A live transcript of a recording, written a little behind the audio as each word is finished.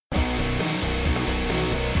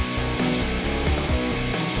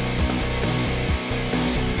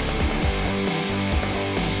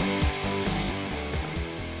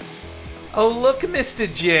Oh, look,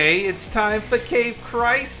 Mr. J, it's time for Cape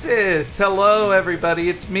Crisis. Hello, everybody.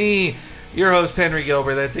 It's me, your host, Henry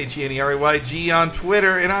Gilbert. That's HENRYG on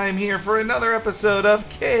Twitter, and I am here for another episode of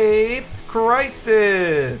Cape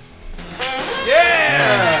Crisis.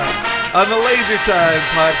 Yeah! On the Laser Time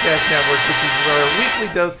Podcast Network, which is our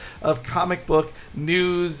weekly dose of comic book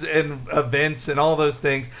news and events and all those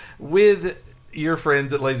things with your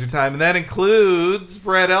friends at Laser Time. And that includes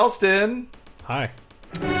Brett Elston. Hi.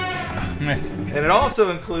 And it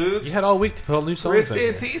also includes... You had all week to put new songs. Chris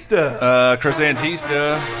Antista. Chris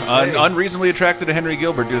Antista. Unreasonably attracted to Henry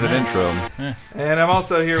Gilbert. Do that intro. And I'm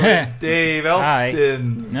also here with Dave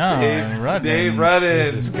Elston. No, Rudden. Dave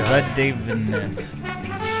Rudden. Rud David.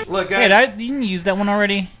 Look, guys, Hey, didn't you use that one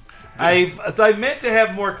already? I meant to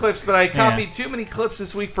have more clips, but I copied too many clips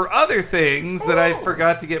this week for other things that I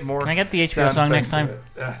forgot to get more. Can I get the HBO song next time?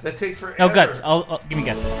 That takes forever. No, Guts. Give me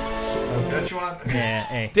Guts. Oh, Guts you want? Yeah,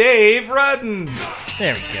 hey. Dave Rudden.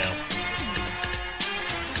 There we go.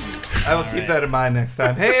 I will keep that in mind next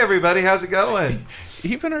time. Hey, everybody, how's it going?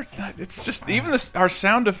 Even our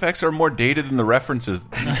sound effects are more dated than the references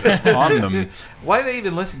on them. Why they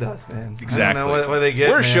even listen to us, man? Exactly. I don't know why they get.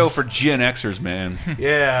 We're a show for Gen Xers, man.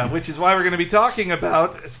 Yeah, which is why we're going to be talking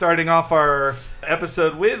about starting off our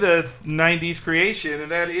episode with a 90s creation,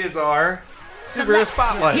 and that is our superhero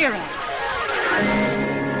spotlight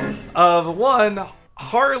of one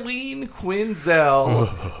Harleen Quinzel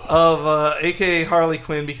of aka Harley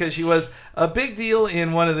Quinn, because she was a big deal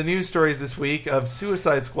in one of the news stories this week of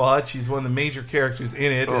Suicide Squad. She's one of the major characters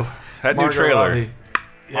in it. That new Margot trailer. Robbie.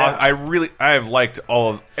 Yeah. I have liked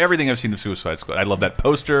everything I've seen of Suicide Squad. I love that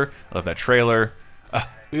poster. I love that trailer.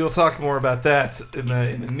 We will talk more about that in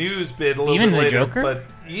the news bit a little Even bit the later. Joker? But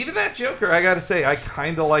even that Joker, I got to say, I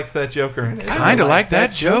kind of liked that Joker in it. Kind of like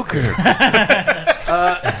that Joker.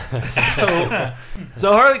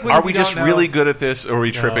 So Harley Quinn. Are we just really good at this, or are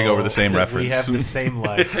we tripping over the same reference? We have the same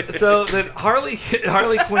life. So that Harley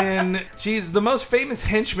Quinn, she's the most famous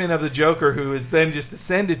henchman of the Joker, who is then just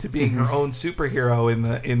ascended to being her own superhero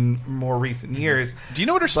in more recent years. Do you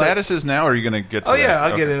know what her status is now, or are you going to get to Oh, that? yeah,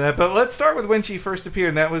 I'll get into that. But let's start with when she first appeared,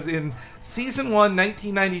 and that was in Season 1,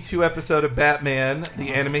 1992 episode of Batman,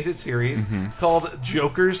 the animated series, called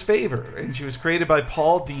Joker's Favor. And she was created by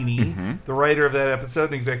Paul Dini, the writer of that episode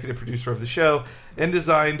and executive producer of the show, and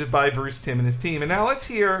designed by Bruce Timm and his team. And now let's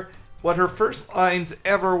hear what her first lines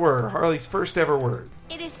ever were, Harley's first ever word.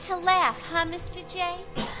 It is to laugh, huh, Mr. J?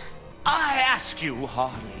 I ask you,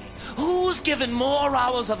 Harley, who's given more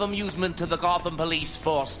hours of amusement to the Gotham Police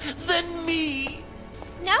Force than me?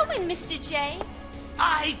 No one, Mr. J.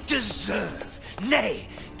 I deserve, nay,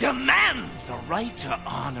 demand the right to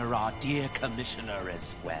honor our dear commissioner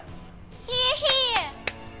as well. Hear, hear.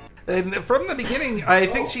 And from the beginning, I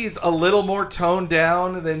think she's a little more toned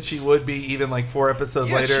down than she would be even like 4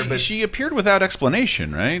 episodes later. But she appeared without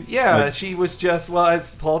explanation, right? yeah, she was just, well,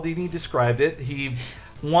 as Paul Dini described it, he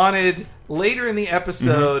wanted, later in the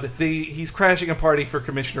episode, he's crashing a party for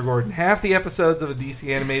Commissioner Gordon. Half the episodes of a DC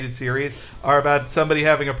animated series are about somebody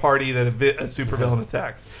having a party that a supervillain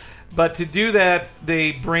attacks. But to do that,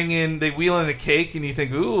 they wheel in a cake, and you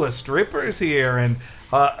think, ooh, a stripper's here, and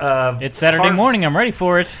It's Saturday morning. I'm ready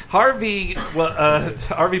for it. Harvey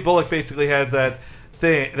Bullock basically has that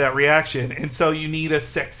reaction, and so you need a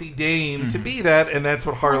sexy dame to be that, and that's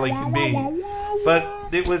what Harley can be.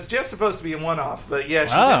 But it was just supposed to be a one-off. But yeah,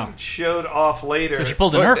 she then showed off later. So she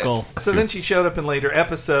pulled an Urkel. So then she showed up in later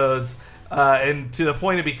episodes, and to the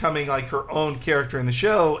point of becoming like her own character in the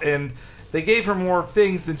show. And they gave her more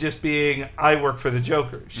things than just being, I work for the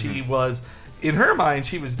Joker. She was, in her mind,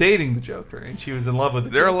 she was dating the Joker, and she was in love with the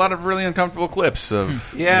Joker. There are a lot of really uncomfortable clips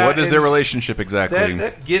of Yeah, what is their relationship exactly.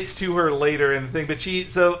 That gets to her later in the thing. But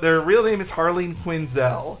so their real name is Harleen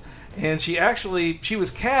Quinzel, and she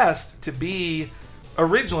was cast to be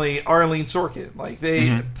originally Arlene Sorkin. Like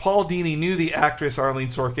Paul Dini knew the actress Arlene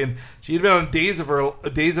Sorkin. She had been on Days of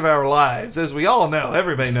Our Lives, as we all know.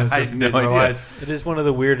 Everybody knows I had no Days of Our idea. Lives. It is one of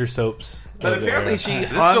the weirder soaps. But apparently she Is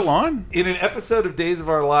this still on? in an episode of Days of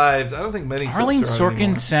Our Lives. I don't think many. Arlene soaps are on Sorkin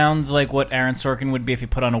anymore. sounds like what Aaron Sorkin would be if he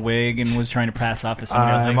put on a wig and was trying to pass off as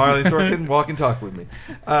somebody else. I'm Like, Arlene Sorkin. Walk and talk with me.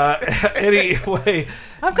 Anyway,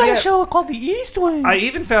 I've got a show called The East Wing. I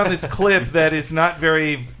even found this clip that is not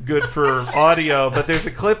very good for audio, but there's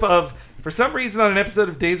a clip of, for some reason, on an episode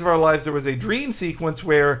of Days of Our Lives, there was a dream sequence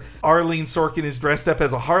where Arlene Sorkin is dressed up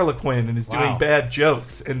as a Harlequin and is doing bad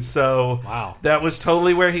jokes. And so that was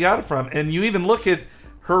totally where he got it from. And you even look at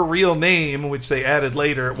her real name, which they added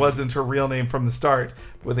later. It wasn't her real name from the start.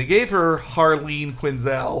 But they gave her Harleen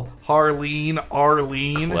Quinzel.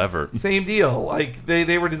 Arlene. Clever. Same deal. Like,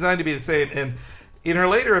 they were designed to be the same. And in her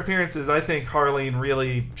later appearances, I think Harleen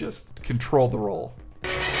really just controlled the role.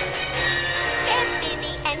 They're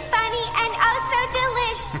funny and funny and oh so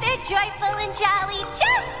delish. They're joyful and jolly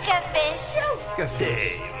Joke-a-fish.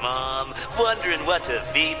 Hey, Mom, wondering what to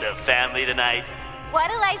feed the family tonight?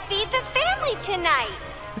 What'll I feed the family tonight?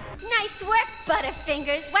 Nice work,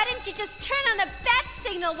 Butterfingers. Why didn't you just turn on the bat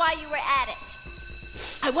signal while you were at it?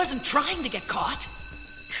 I wasn't trying to get caught.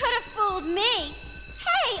 Could have fooled me.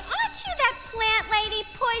 Hey, aren't you that plant lady,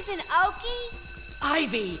 Poison Oakie?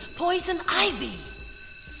 Ivy, Poison Ivy.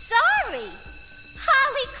 Sorry.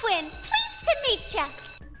 Harley Quinn, pleased to meet ya.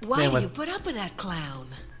 Why do you put up with that clown?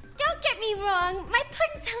 Don't get me wrong, my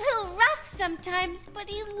pudding's a little rough sometimes, but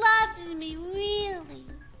he loves me, really.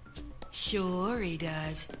 Sure he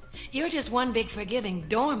does. You're just one big forgiving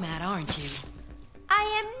doormat, aren't you? I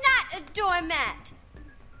am not a doormat.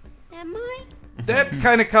 Am I? That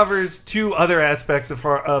kind of covers two other aspects of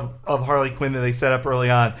Harley Quinn that they set up early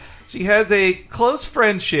on. She has a close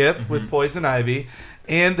friendship with Poison Ivy,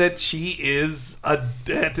 and that she is,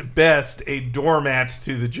 at best, a doormat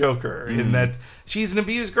to the Joker, in that she's an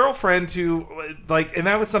abused girlfriend who, and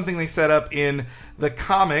that was something they set up in the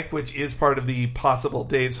comic, which is part of the possible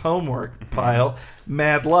Dave's homework pile,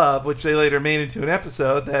 Mad Love, which they later made into an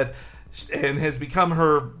episode and has become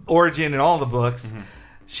her origin in all the books.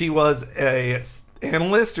 She was a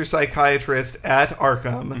analyst or psychiatrist at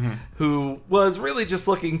Arkham who was really just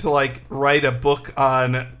looking to write a book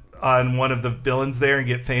on one of the villains there and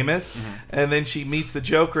get famous. And then she meets the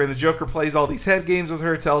Joker, and the Joker plays all these head games with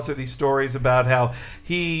her, tells her these stories about how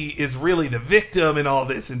he is really the victim in all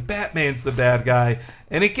this and Batman's the bad guy.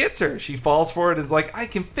 And it gets her. She falls for it and is like, I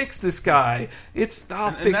can fix this guy.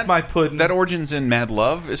 I'll fix my pudding. That origin's in Mad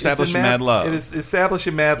Love? Established in Mad Love. It is established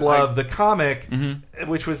in Mad Love, the comic,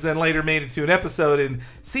 which was then later made into an episode in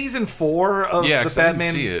Season 4 of the Batman. I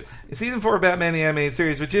didn't see it. Season 4 of Batman the Animated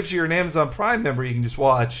Series, which if you're an Amazon Prime member, you can just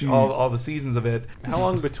watch all the seasons of it. How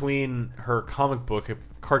long between her comic book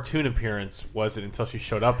cartoon appearance was it until she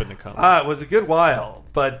showed up in the comics? It was a good while.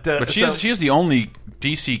 But she is the only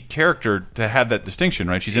DC character to have that distinction,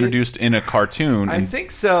 right? She's introduced in a cartoon. I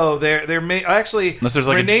think so. There may actually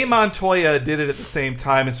Renee Montoya did it at the same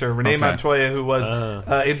time as her. Renee Montoya, who was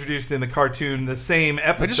introduced in the cartoon the same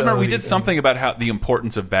episode. I just remember we did something about how the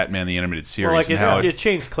importance of Batman the Animated Series. Well, it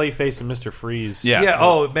changed Clayface and Mr. Freeze. Yeah.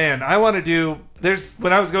 Oh man, I want to do.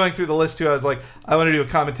 When I was going through the list too, I was like, I want to do a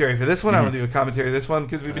commentary for this one. I want to do a commentary for this one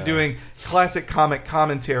because we've been doing classic comic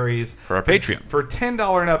commentaries for our Patreon for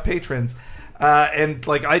 $10 and up patrons. And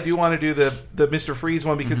I do want to do the Mr. Freeze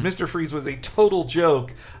one because Mr. Freeze was a total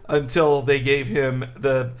joke until they gave him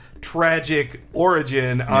the tragic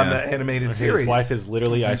origin on the animated series. His wife is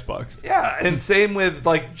literally iceboxed. Yeah, and same with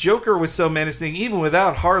Joker was so menacing even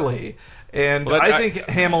without Harley. And I think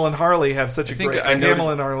Hamill and Harley have such a great.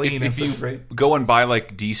 Hamill and Arlene have such a great. If you go and buy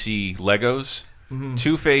DC Legos,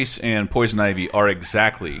 Two-Face and Poison Ivy are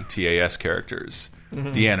exactly TAS characters,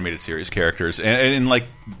 the animated series characters, and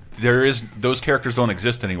those characters don't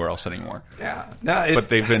exist anywhere else anymore. Yeah, but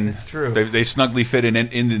they've been. It's true. They snugly fit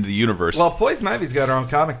into the universe. Well, Poison Ivy's got her own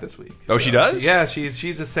comic this week. Oh, she does?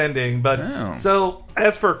 She's ascending. But so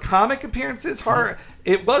as for comic appearances,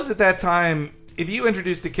 it was at that time. If you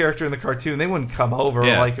introduced a character in the cartoon, they wouldn't come over.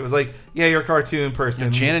 It was you're a cartoon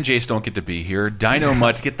person. Jan and Jace don't get to be here. Dino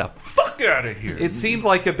Mutt, get the fuck out of here. It seemed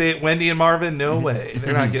like a bit Wendy and Marvin. No way,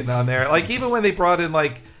 they're not getting on there. Even when they brought in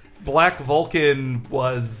Black Vulcan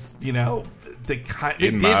was, they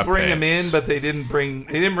did bring him in, but they didn't bring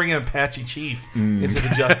in Apache Chief into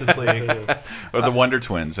the Justice League. Or the Wonder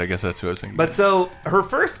Twins, I guess that's who I was thinking. But so her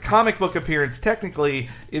first comic book appearance technically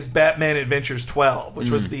is Batman Adventures 12, which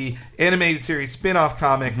was the animated series spin-off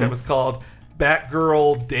comic that was called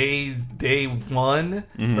Batgirl Day 1,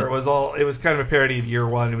 where it was kind of a parody of Year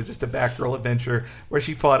One. It was just a Batgirl adventure where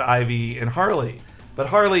she fought Ivy and Harley. But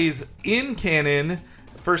Harley's in-canon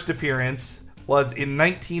first appearance was in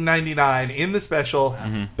 1999 in the special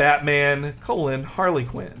Batman: Harley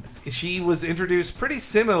Quinn. She was introduced pretty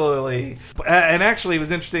similarly, and actually it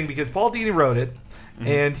was interesting because Paul Dini wrote it,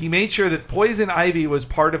 and he made sure that Poison Ivy was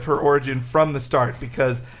part of her origin from the start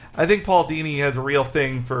because I think Paul Dini has a real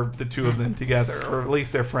thing for the two of them together, or at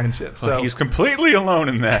least their friendship. So he's completely alone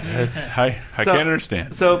in that. I can't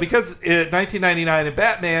understand. So because 1999 in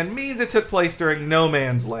Batman means it took place during No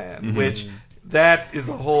Man's Land, which that is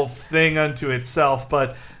a whole thing unto itself.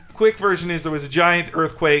 But quick version is there was a giant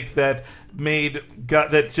earthquake that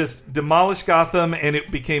just demolished Gotham, and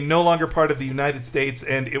it became no longer part of the United States,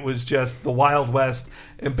 and it was just the Wild West,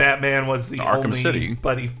 and Batman was the Arkham only City.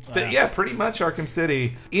 buddy. Yeah, pretty much Arkham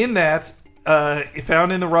City. In that,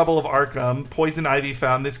 found in the rubble of Arkham, Poison Ivy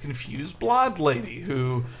found this confused blonde lady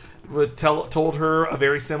who told her a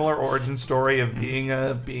very similar origin story of being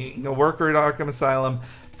a worker at Arkham Asylum,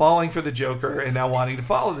 falling for the Joker, and now wanting to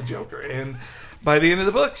follow the Joker. And by the end of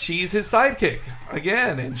the book, she's his sidekick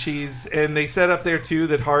again, and they set up there too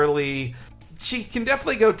that Harley, she can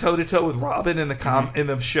definitely go toe to toe with Robin in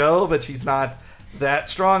the show, but she's not that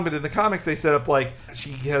strong. But in the comics, they set up like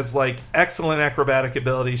she has like excellent acrobatic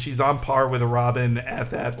ability. She's on par with a Robin at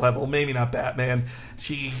that level. Maybe not Batman.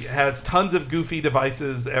 She has tons of goofy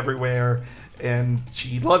devices everywhere, and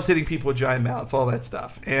she loves hitting people with giant mouths, all that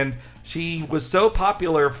stuff. And she was so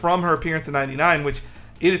popular from her appearance in '99, which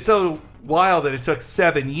it is so wild that it took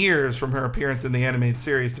 7 years from her appearance in the animated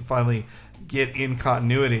series to finally get in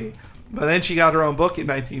continuity. But then she got her own book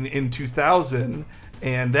in 2000.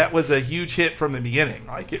 And that was a huge hit from the beginning.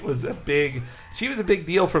 Like, she was a big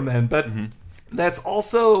deal from then. But that's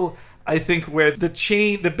also, I think, where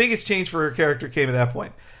the biggest change for her character came at that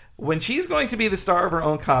point. When she's going to be the star of her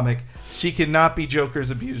own comic, she cannot be Joker's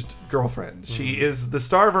abused girlfriend. She is the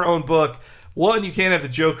star of her own book. One, you can't have the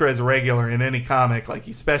Joker as a regular in any comic. Like,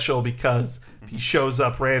 he's special because he shows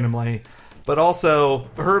up randomly. But also,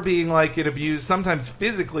 her being like an abused, sometimes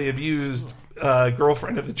physically abused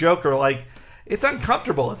girlfriend of the Joker, like, it's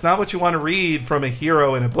uncomfortable. It's not what you want to read from a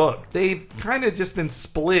hero in a book. They've kind of just been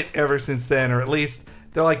split ever since then, or at least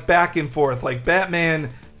they're like back and forth. Like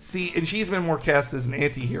Batman, and she's been more cast as an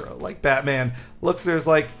anti-hero. Like Batman looks there's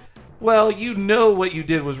like, well, you know what you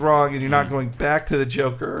did was wrong, and you're not going back to the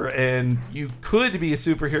Joker, and you could be a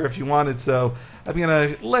superhero if you wanted, so I'm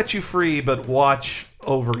going to let you free, but watch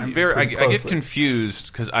over you. I get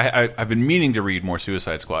confused, because I've been meaning to read more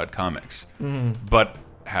Suicide Squad comics, but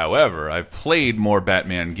however, I've played more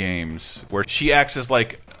Batman games where she acts as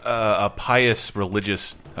like a pious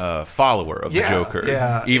religious follower of the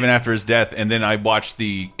Joker, even after his death. And then I watched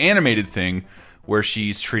the animated thing where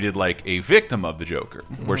she's treated like a victim of the Joker,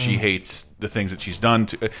 where she hates the things that she's done.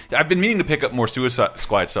 I've been meaning to pick up more Suicide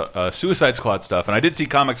Squad stuff, and I did see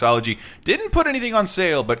Comixology didn't put anything on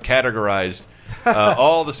sale, but categorized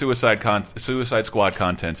all the Suicide Squad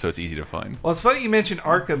content, so it's easy to find. Well, it's funny you mentioned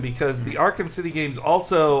Arkham, because the Arkham City games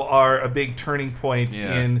also are a big turning point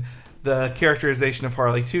in the characterization of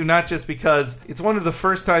Harley too. Not just because it's one of the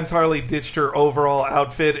first times Harley ditched her overall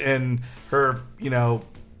outfit and her,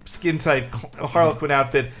 skin tight Harlequin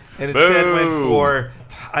outfit, and instead went for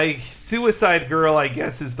Suicide Girl, I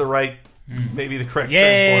guess is the right. Maybe the correct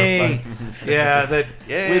term for it, but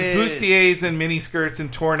with bustiers and mini skirts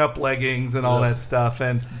and torn up leggings and all that stuff,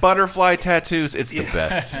 and butterfly tattoos, it's the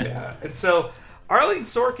best. And so Arlene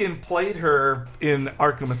Sorkin played her in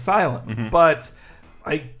Arkham Asylum, but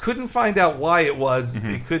I couldn't find out why it was.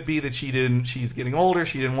 It could be that she's getting older,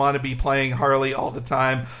 she didn't want to be playing Harley all the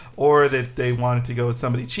time, or that they wanted to go with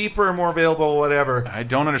somebody cheaper, more available, whatever. I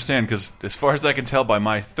don't understand, because as far as I can tell by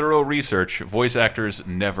my thorough research, voice actors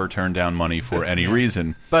never turn down money for any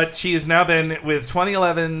reason. But she has now been with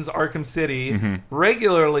 2011's Arkham City.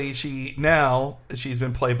 Regularly, she's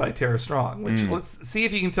been played by Tara Strong, which let's see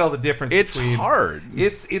if you can tell the difference. It's hard.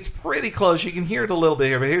 It's pretty close. You can hear it a little bit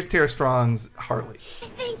here, but here's Tara Strong's Harley. I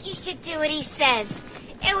think you should do what he says.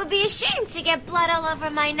 It would be a shame to get blood all over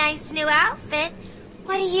my nice new outfit.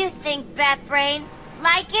 What do you think, Batbrain?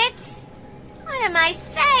 Like it? What am I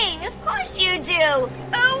saying? Of course you do.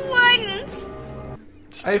 Who wouldn't?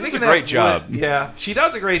 She does a great job. She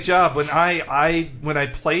does a great job. When I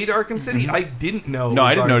played Arkham City, I didn't know. No,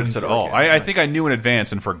 I didn't notice at all. I think I knew in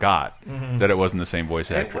advance and forgot that it wasn't the same voice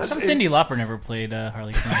actress. Cyndi Lauper never played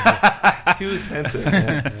Harley Quinn. Too expensive.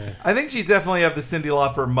 I think she definitely have the Cyndi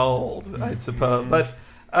Lauper mold, I'd suppose. But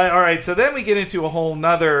all right, so then we get into a whole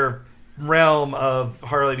nother realm of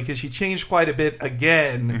Harley, because she changed quite a bit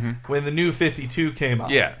again when the New 52 came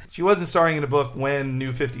out. She wasn't starring in a book when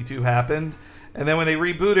New 52 happened. And then when they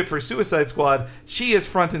rebooted for Suicide Squad, she is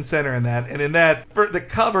front and center in that. And in that, for the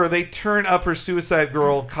cover, they turn up her Suicide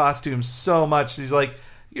Girl costume so much. She's like,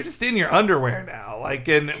 you're just in your underwear now. Like,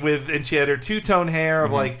 and she had her two-tone hair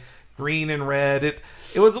of like green and red.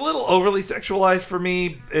 It was a little overly sexualized for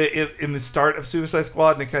me in the start of Suicide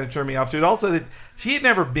Squad, and it kind of turned me off to it. Also, that she had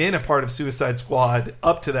never been a part of Suicide Squad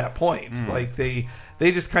up to that point. Like they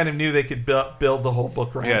just kind of knew they could build the whole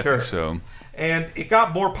book around her. I think so. And it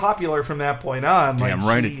got more popular from that point on. Damn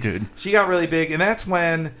right it did. She got really big, and that's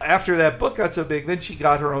when, after that book got so big, then she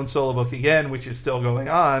got her own solo book again, which is still going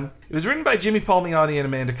on. It was written by Jimmy Palmiotti and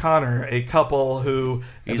Amanda Conner, a couple who...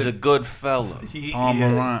 He's a good fella. He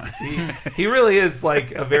really is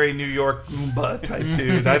like a very New York Goomba type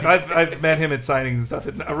dude. I've met him at signings and stuff.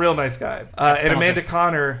 A real nice guy. And Amanda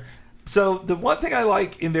Conner So the one thing I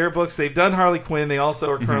like in their books, they've done Harley Quinn. They also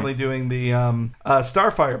are currently doing the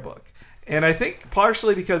Starfire book. And I think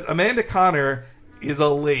partially because Amanda Conner is a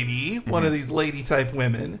lady, one of these lady-type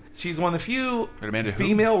women. She's one of the few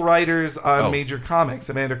female writers on major comics,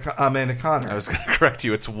 Amanda Conner. I was going to correct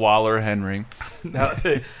you. It's Waller Henry. No,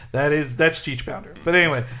 that's Cheech Pounder. But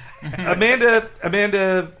anyway,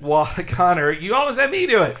 Amanda Conner, you almost had me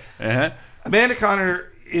do it. Uh-huh. Amanda Conner,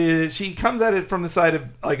 she comes at it from the side of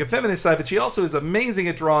like a feminist side, but she also is amazing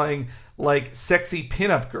at drawing like sexy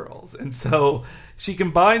pinup girls. And so she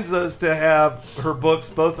combines those to have her books,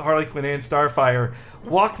 both Harley Quinn and Starfire,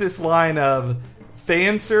 walk this line of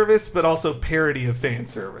fan service, but also parody of fan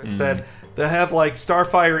service. That have like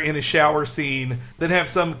Starfire in a shower scene, then have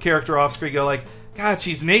some character off screen go like, God,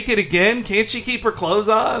 she's naked again. Can't she keep her clothes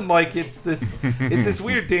on? Like it's this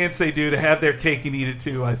weird dance they do to have their cake and eat it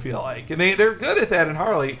too. I feel like, and they're good at that in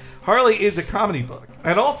Harley. Harley is a comedy book,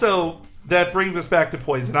 and also that brings us back to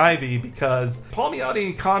Poison Ivy because Palmiotti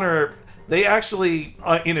and Conner, they actually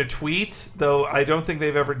in a tweet, though I don't think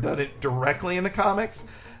they've ever done it directly in the comics.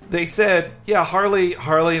 They said, yeah, Harley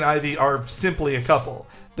and Ivy are simply a couple.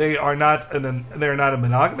 They are not they're not a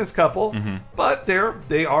monogamous couple, but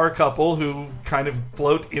they are a couple who kind of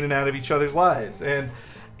float in and out of each other's lives. And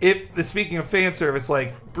speaking of fan service,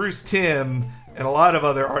 like Bruce Timm and a lot of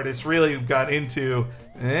other artists really got into,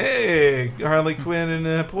 hey, Harley Quinn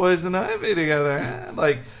and Poison Ivy together.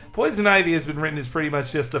 Like Poison Ivy has been written as pretty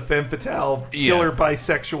much just a femme fatale, killer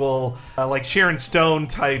bisexual, like Sharon Stone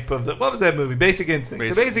type of what was that movie? Basic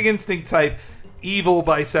Instinct. The Basic Instinct type. Evil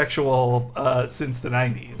bisexual since the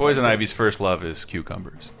 90s. Poison Ivy's first love is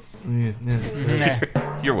cucumbers.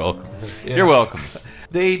 You're welcome. Yeah. You're welcome.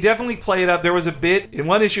 They definitely play it up. There was a bit in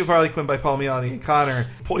one issue of Harley Quinn by Palmiotti and Conner.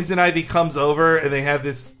 Poison Ivy comes over and they have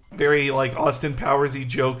this very like Austin Powers-y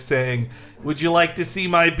joke saying, "Would you like to see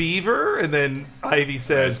my beaver?" And then Ivy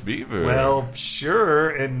says, Nice beaver. "Well, sure."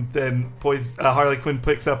 And then Harley Quinn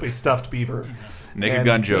picks up a stuffed beaver. Naked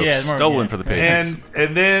Gun jokes stolen for the pages.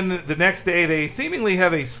 And then the next day they seemingly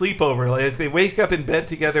have a sleepover. Like they wake up in bed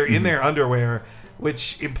together in their underwear,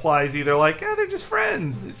 which implies either like, they're just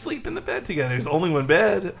friends. They sleep in the bed together. There's only one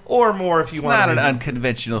bed, or more if you want. It's not an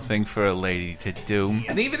unconventional thing for a lady to do.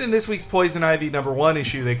 And even in this week's Poison Ivy #1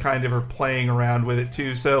 issue, they kind of are playing around with it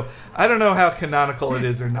too. So I don't know how canonical it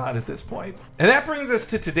is or not at this point. And that brings us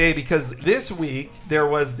to today, because this week there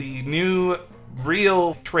was the new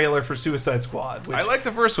real trailer for Suicide Squad. Which, I like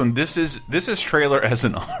the first one. This is trailer as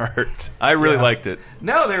an art. I really liked it.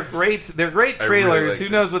 No, they're great. They're great trailers. Who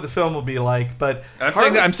knows what the film will be like? But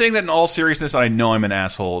I'm saying that in all seriousness. I know I'm an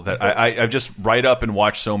asshole. That I just write up and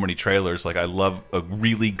watch so many trailers. Like I love a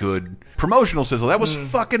really good promotional sizzle. That was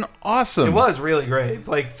fucking awesome. It was really great.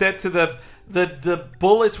 Like set to the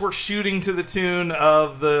bullets were shooting to the tune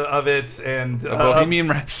of it and Bohemian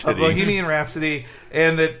Rhapsody,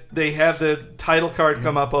 and that they have the title card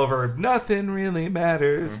come up over "Nothing Really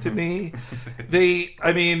Matters to Me."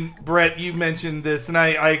 Brett, you mentioned this, and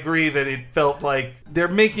I agree that it felt like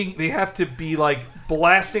they have to be like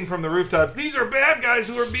blasting from the rooftops. These are bad guys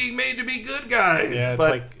who are being made to be good guys. Yeah, it's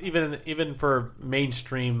like even for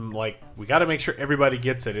mainstream, like we got to make sure everybody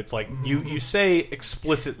gets it. It's like you say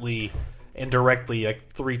explicitly and directly like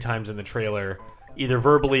 3 times in the trailer, either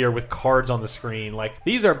verbally or with cards on the screen, like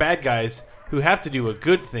these are bad guys who have to do a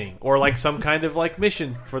good thing or like some kind of like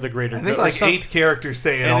mission for the greater good. I think 8 characters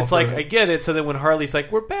say it, and it's like I get it. So then when Harley's like,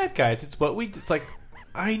 we're bad guys, it's like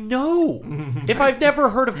I know. If I've never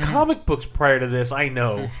heard of comic books prior to this, I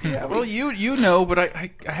know. Yeah, well, you know, but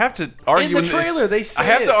I have to argue in the trailer. They say I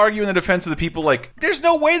have to argue in the defense of the people. Like, there's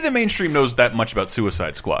no way the mainstream knows that much about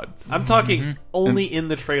Suicide Squad. I'm talking only in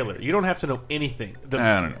the trailer. You don't have to know anything. I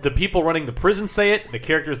don't know. The people running the prison say it. The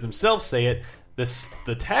characters themselves say it.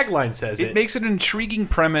 The tagline says it. It makes an intriguing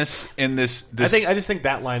premise in this. I just think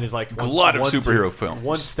that line is like a lot of superhero films.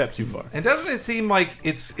 One step too far. And doesn't it seem like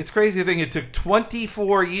it's crazy to think it took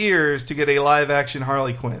 24 years to get a live action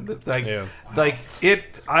Harley Quinn? I guess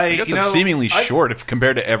it's seemingly short if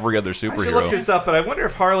compared to every other superhero. I should look this up, but I wonder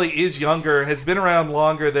if Harley is younger, has been around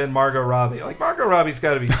longer than Margot Robbie. Like Margot Robbie's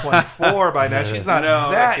got to be 24 by now. She's not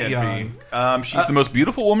that young. She's the most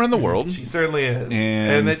beautiful woman in the world. She certainly is,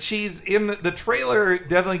 and that she's in the trailer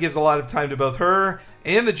definitely gives a lot of time to both her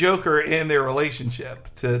and the Joker and their relationship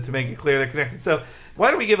to make it clear they're connected. So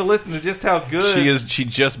why don't we give a listen to just how good she is? She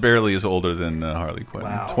just barely is older than Harley Quinn.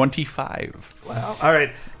 Wow. 25. Wow. All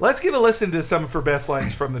right, let's give a listen to some of her best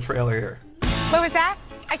lines from the trailer here. What was that?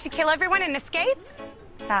 I should kill everyone and escape?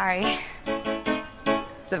 Sorry.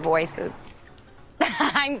 The voices.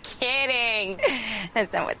 I'm kidding.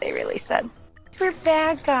 That's not what they really said. We're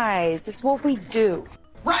bad guys. It's what we do.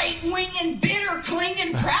 Right-wing and bitter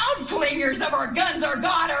clinging proud clingers of our guns, our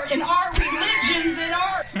God, and our religions and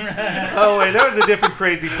our... Oh, wait, that was a different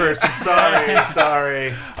crazy person.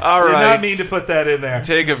 Sorry. All Did right. not mean to put that in there.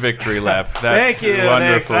 Take a victory lap. That's Thank you.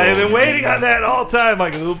 wonderful. I've been waiting on that all time.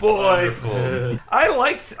 Like, oh boy. I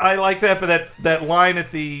like that, but that line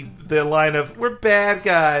at the line of "we're bad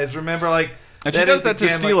guys." Remember, like, and she does that to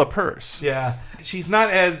steal a purse. Yeah, she's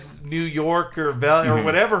not as New York or or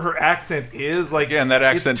whatever her accent is. Like, and that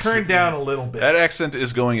accent it's turned down a little bit. That accent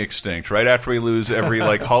is going extinct. Right after we lose every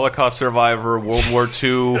Holocaust survivor, World War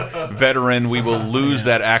II veteran, we will lose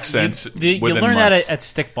that accent. You within learn months. that at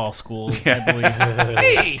stickball school, I believe.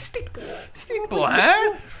 Hey, stickball,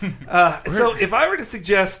 huh? So, if I were to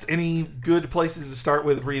suggest any good places to start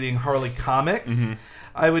with reading Harley comics.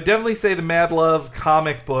 I would definitely say the Mad Love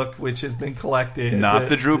comic book, which has been collected. Not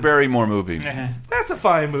the Drew Barrymore movie. That's a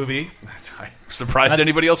fine movie. I'm surprised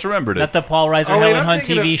anybody else remembered it. Not the Paul Reiser Helen Hunt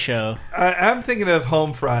TV show. I'm thinking of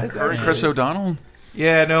Home Fries. Chris O'Donnell?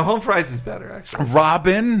 Yeah, no, Home Fries is better, actually.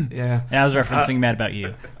 Robin? Yeah. I was referencing Mad About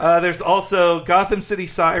You. There's also Gotham City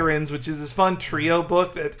Sirens, which is this fun trio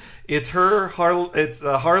book that it's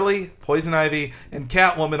Harley, Poison Ivy, and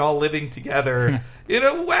Catwoman all living together in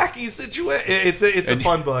a wacky situation. It's a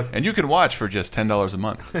fun book. And you can watch for just $10 a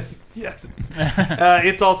month. Yes.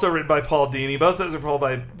 It's also written by Paul Dini. Both those are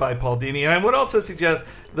by Paul Dini. And I would also suggest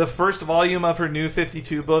the first volume of her New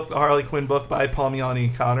 52 book, the Harley Quinn book by Palmiani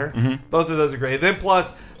and Connor. Both of those are great. Then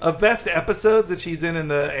plus, of best episodes that she's in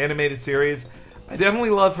the animated series, I definitely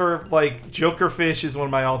love her, like, Joker Fish is one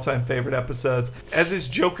of my all-time favorite episodes. As is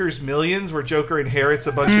Joker's Millions, where Joker inherits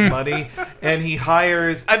a bunch of money, and he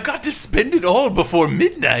hires... I've got to spend it all before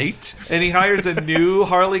midnight. And he hires a new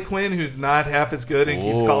Harley Quinn who's not half as good and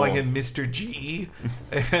keeps calling him Mr. G.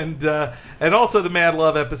 And also the Mad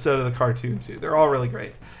Love episode of the cartoon, too. They're all really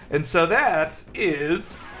great. And so that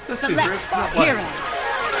is the Super Spotlight.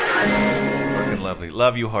 Lovely.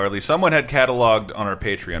 Love you, Harley. Someone had cataloged on our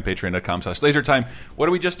Patreon, patreon.com/lasertime. What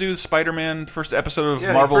did we just do? Spider-Man, first episode of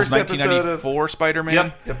Marvel's 1994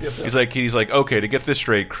 Spider-Man? Yep. He's like, okay, to get this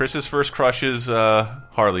straight, Chris's first crush is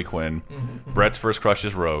Harley Quinn, Brett's first crush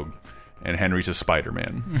is Rogue, and Henry's is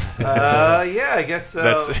Spider-Man. Yeah, I guess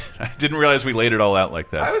so. I didn't realize we laid it all out like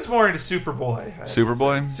that. I was more into Superboy.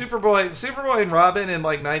 Superboy and Robin in,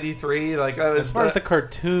 like, 93. Like, as far as the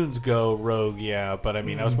cartoons go, Rogue, yeah, but I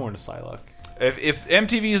mean, I was more into Psylocke. If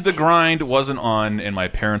MTV's The Grind wasn't on and my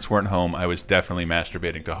parents weren't home, I was definitely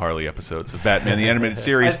masturbating to Harley episodes of Batman the Animated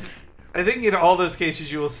Series. I think in all those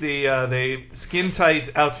cases you will see they skin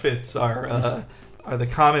tight outfits are the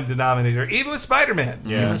common denominator, even with Spider-Man.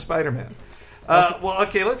 Yeah, even with Spider-Man. Well,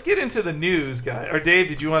 okay, let's get into the news, guy. Or Dave,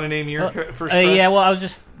 did you want to name your first? Yeah, well, I was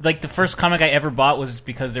just like the first comic I ever bought was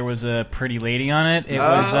because there was a pretty lady on it. It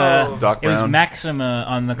was Doc it was Brown. Maxima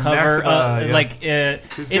on the cover.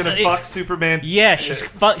 Who's gonna fuck Superman? Yeah,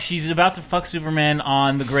 she's about to fuck Superman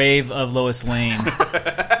on the grave of Lois Lane.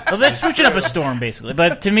 Well, that's switching up a storm, basically.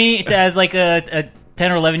 But to me, as like a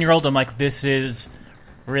 10 or 11-year-old, I'm like, this is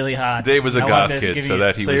really hot. Dave was a goth kid,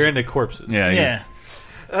 so you're into corpses. Yeah.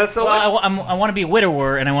 I want to be a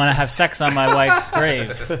widower and I want to have sex on my wife's grave.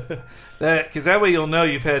 Because that way you'll know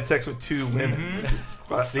you've had sex with two women.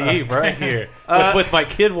 See, right here. With my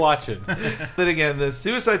kid watching. But again, the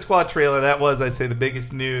Suicide Squad trailer, that was, I'd say, the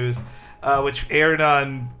biggest news, which aired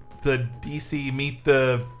on the DC Meet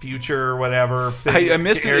the Future or whatever. I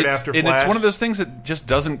missed it. After It's one of those things that just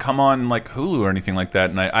doesn't come on like Hulu or anything like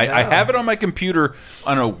that. And I have it on my computer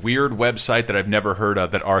on a weird website that I've never heard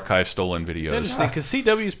of that archives stolen videos. It's interesting because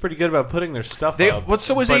CW is pretty good about putting their stuff up.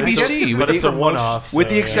 So is ABC. But it's a one-off.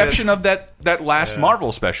 With the exception of that last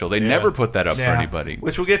Marvel special. They never put that up for anybody.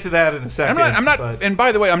 Which we'll get to that in a second. I'm not. And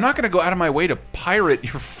by the way, I'm not going to go out of my way to pirate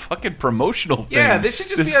your fucking promotional thing. Yeah, this should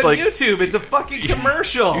just be on YouTube. It's a fucking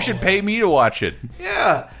commercial. You should pay me to watch it.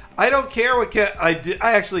 Yeah. I don't care what I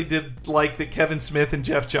actually did like that Kevin Smith and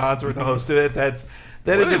Jeff Johns were the host of it. That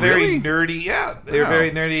is a very nerdy. Yeah, they're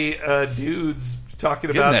very nerdy dudes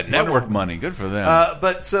talking about that network money. Good for them.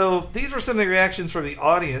 But so these were some of the reactions from the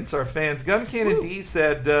audience, our fans. Gun Cannon D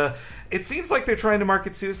said, "It seems like they're trying to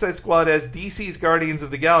market Suicide Squad as DC's Guardians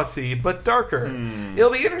of the Galaxy, but darker.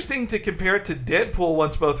 It'll be interesting to compare it to Deadpool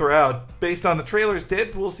once both are out. Based on the trailers,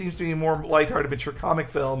 Deadpool seems to be a more lighthearted, mature comic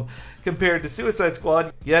film compared to Suicide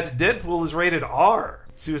Squad. Yet Deadpool is rated R.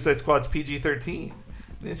 Suicide Squad's PG-13."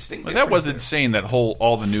 Interesting. That was insane. That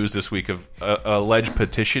all the news this week of alleged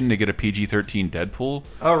petition to get a PG-13 Deadpool.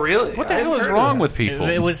 Oh, really? What the hell is wrong with people?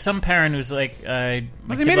 It was some parent who's like, they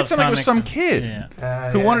made it sound like it was some kid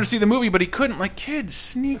who wanted to see the movie, but he couldn't. Like, kids,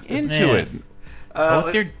 sneak into it.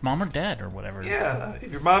 Both your mom or dad or whatever. Yeah,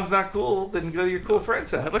 if your mom's not cool, then go to your cool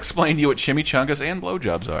friend's house. I'll explain to you what chimichangas and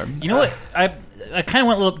blowjobs are. You know what? I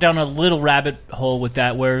kind of went down a little rabbit hole with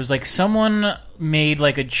that, where it was like someone made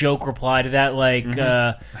like a joke reply to that, like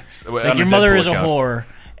like your mother is a whore.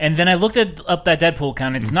 And then I looked up that Deadpool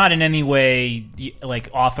account. It's not in any way like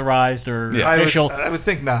authorized or official. I would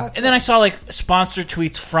think not. And then I saw like sponsored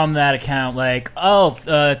tweets from that account, like, "Oh,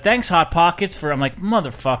 thanks Hot Pockets for." I'm like,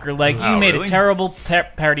 "Motherfucker! Like you made a terrible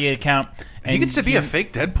parody account." And he gets to be a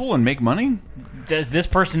fake Deadpool and make money. This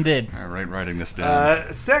person did. All right, writing this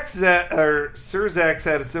down. Sir Zax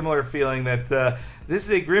had a similar feeling that this is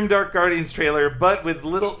a grimdark Guardians trailer, but with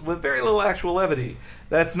very little actual levity.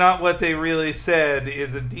 That's not what they really said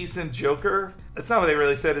is a decent Joker. That's not what they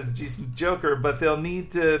really said is a decent Joker, but they'll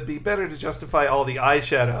need to be better to justify all the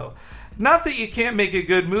eyeshadow. Not that you can't make a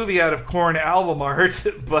good movie out of Korn album art,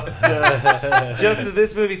 but just that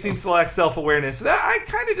this movie seems to lack self-awareness. I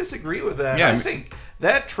kind of disagree with that. Yeah, I think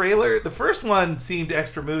that trailer, the first one seemed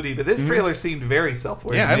extra moody, but this trailer seemed very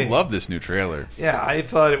self-aware. Yeah, I love this new trailer. Yeah, I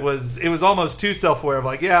thought it was almost too self-aware. Of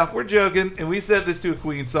like, yeah, we're joking, and we said this to a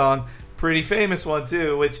Queen song, pretty famous one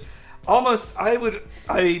too, which almost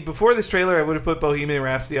before this trailer I would have put Bohemian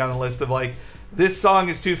Rhapsody on a list of like, this song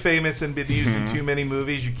is too famous and been used in too many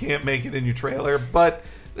movies, you can't make it in your trailer, but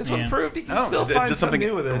this one proved you can still find something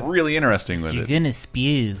new with it. Really interesting with You're it. You're gonna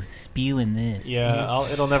spew in this. Yeah,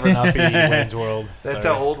 it'll never not be Wayne's World. That's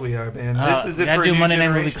how old we are, man. This is it gotta for do a new Monday Night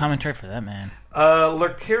Movie generation. commentary for that, man.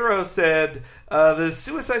 Lurkero said, the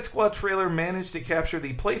Suicide Squad trailer managed to capture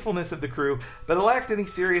the playfulness of the crew, but it lacked any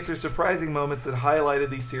serious or surprising moments that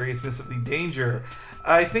highlighted the seriousness of the danger.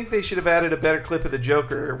 I think they should have added a better clip of the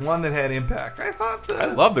Joker, one that had impact. I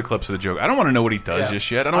love the clips of the Joker. I don't want to know what he does just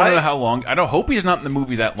yet. I don't know how long. I don't hope he's not in the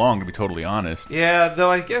movie that long, to be totally honest. Yeah, though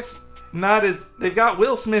I guess not as... They've got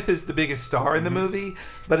Will Smith as the biggest star in the movie,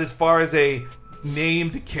 but as far as a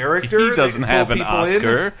named character, he doesn't have an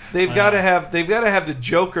Oscar. They've got to have the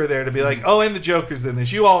Joker there to be like, oh, and the Joker's in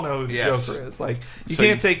this. You all know who the Joker is. Like, you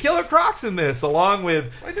can't say Killer Croc's in this along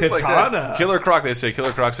with Katana. Like Killer Croc. They say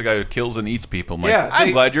Killer Croc's the guy who kills and eats people. I'm like, Yeah,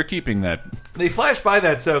 I'm glad you're keeping that. They flash by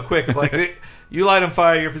that so quick. Like, you light on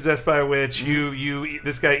fire, you're possessed by a witch. You eat,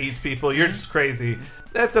 this guy eats people. You're just crazy.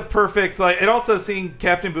 That's a perfect and also seeing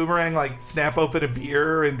Captain Boomerang like snap open a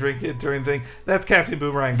beer and drink it during the thing. That's Captain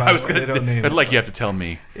Boomerang. By the way, they don't name I'd him. like you have to tell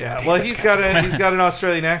me. Yeah, well, he's got an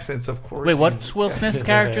Australian accent, so of course. Wait, what's Will Smith's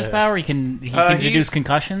character's power? He can deduce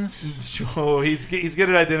concussions. Oh, he's good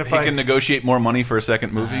at identifying. He can negotiate more money for a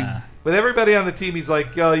second movie. With everybody on the team, he's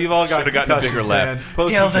like, "Oh, you've all got Should've gotten a bigger man. laugh.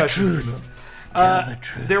 Tell the truth."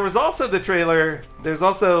 There was also the trailer. There's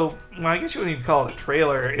also, well, I guess you wouldn't even call it a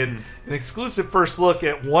trailer. An exclusive first look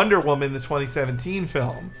at Wonder Woman, the 2017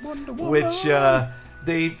 film, which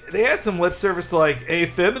they had some lip service to like, "Hey,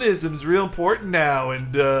 feminism's real important now,"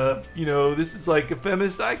 and this is like a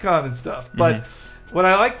feminist icon and stuff. But what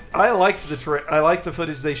I liked the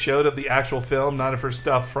footage they showed of the actual film, not of her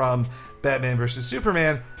stuff from Batman vs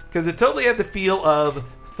Superman, because it totally had the feel of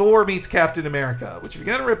Thor meets Captain America, which if you're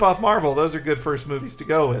going to rip off Marvel, those are good first movies to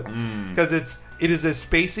go with. Because it is as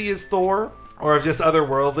spacey as Thor, or just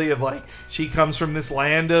otherworldly, of like, she comes from this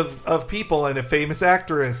land of people and a famous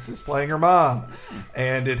actress is playing her mom.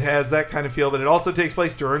 And it has that kind of feel, but it also takes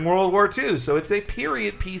place during World War II, so it's a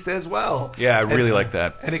period piece as well. Yeah, I really like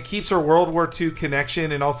that. And it keeps her World War II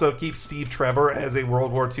connection and also keeps Steve Trevor as a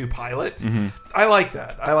World War II pilot. I like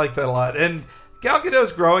that. I like that a lot. And Gal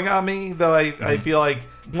Gadot's growing on me, though I feel like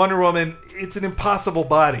Wonder Woman, it's an impossible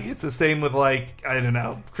body. It's the same with, like, I don't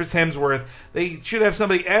know, Chris Hemsworth. They should have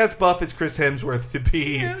somebody as buff as Chris Hemsworth to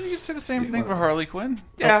be... Yeah, you could say the same thing for Harley Quinn.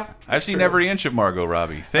 Yeah. I've seen every inch of Margot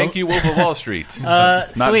Robbie. Thank you, Wolf of Wall Street.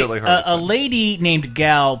 Not Billy Harley a lady named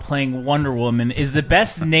Gal playing Wonder Woman is the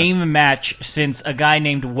best name match since a guy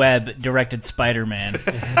named Webb directed Spider-Man.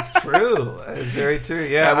 That's true. That's very true.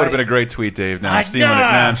 Yeah, that would have been a great tweet, Dave. Now I'm stealing it.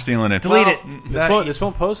 Now I'm stealing it. Delete it. This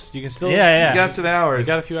won't post. You can still. Yeah. You got some hours. You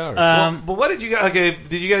got a few hours. But what did you guys? Okay,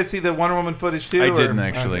 did you guys see the Wonder Woman footage too? I didn't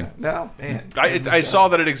actually. Okay. No, man. I saw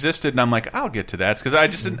that it existed, and I'm like, I'll get to that because I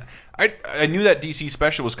just didn't. I knew that DC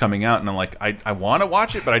special was coming out, and I'm like, I want to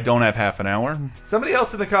watch it, but I don't have half an hour. Somebody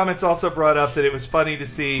else in the comments also brought up that it was funny to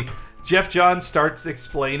see Jeff Johns starts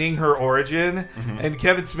explaining her origin, and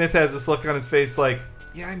Kevin Smith has this look on his face like,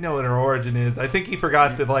 yeah, I know what her origin is. I think he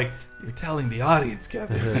forgot that, like, you're telling the audience,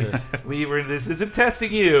 Kevin. This isn't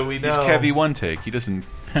testing you. We know. He's Kevy one take. He doesn't.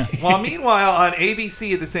 Well, meanwhile, on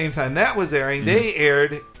ABC at the same time that was airing, they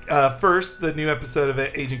aired first the new episode of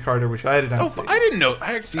Agent Carter, which I did not see. I didn't know.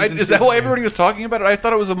 Is that why everybody was talking about it? I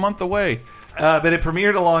thought it was a month away. But it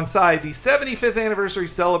premiered alongside the 75th anniversary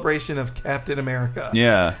celebration of Captain America.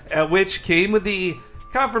 Yeah. Which came with the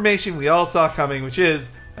confirmation we all saw coming, which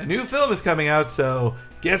is a new film is coming out, so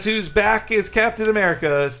guess who's back as Captain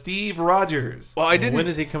America? Steve Rogers. Well, I didn't. When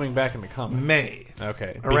is he coming back in the comic? May.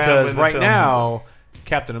 Okay. Around Because when the right film- now,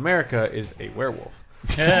 Captain America is a werewolf.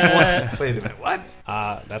 Wait a minute, what?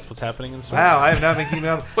 That's what's happening in the story. Wow, I have not been keeping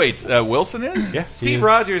up. Wait, Wilson is? Yeah. Steve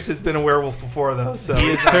Rogers has been a werewolf before, though, so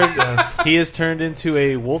He is turned into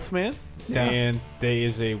a wolf man. Yeah. And there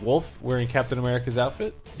is a wolf wearing Captain America's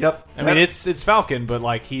outfit. Yep. I mean, it's Falcon, but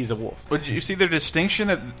like he's a wolf. But you see their distinction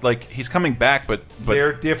that like he's coming back, but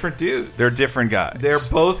they're different dudes. They're different guys. They're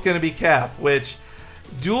both going to be Cap, which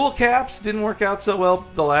dual caps didn't work out so well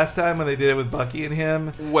the last time when they did it with Bucky and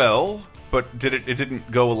him. Well, but it didn't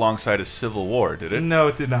go alongside a Civil War, did it? No,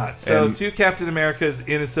 it did not. So And- two Captain Americas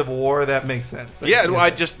in a Civil War, that makes sense. Yeah, well,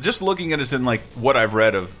 I just looking at it in like what I've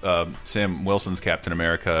read of Sam Wilson's Captain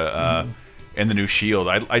America and the new Shield,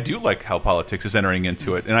 I do like how politics is entering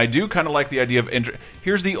into it, and I do kind of like the idea of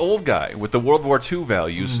here's the old guy with the World War II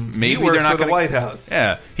values. Maybe he works they're not for the gonna, White House.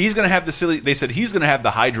 Yeah, he's going to have the silly. They said he's going to have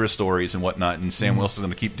the Hydra stories and whatnot, and Sam Wilson's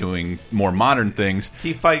going to keep doing more modern things.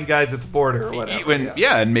 Keep fighting guys at the border or whatever.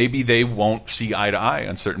 And maybe they won't see eye to eye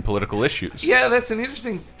on certain political issues. Yeah, that's an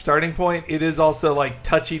interesting starting point. It is also like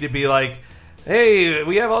touchy to be like, hey,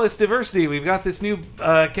 we have all this diversity. We've got this new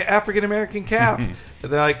African American Cap. And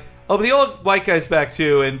they're like, oh, but the old white guy's back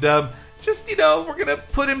too. And just, we're going to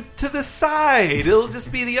put him to the side. It'll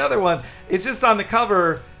just be the other one. It's just on the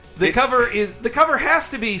cover. The cover has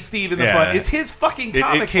to be Steve in the front. It's his fucking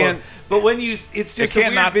comic book. But when it's just it can't a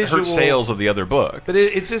weird not visual. hurt sales of the other book. But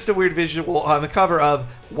it's just a weird visual on the cover of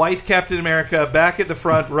white Captain America back at the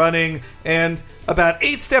front running, and about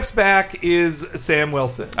 8 steps back is Sam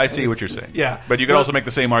Wilson. I see what you're saying. Yeah. But you could also make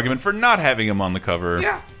the same argument for not having him on the cover.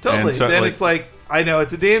 Yeah, totally. And so, Then it's like, I know,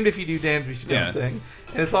 it's a damned if you do, damned if you don't Yeah. thing.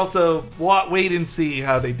 And it's also, wait and see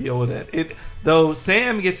how they deal with it. Though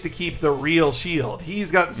Sam gets to keep the real shield.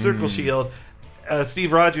 He's got the circle shield.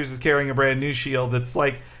 Steve Rogers is carrying a brand new shield that's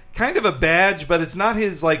like kind of a badge, but it's not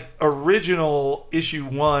his like original issue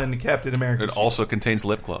 1 Captain America. It also contains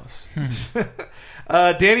lip gloss.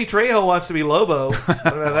 Danny Trejo wants to be Lobo. What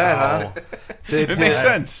about that, huh? It makes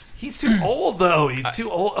sense. He's too old, though. He's too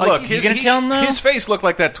old. Look, his face looked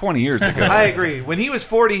like that 20 years ago. I agree. When he was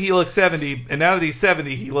 40, he looked 70, and now that he's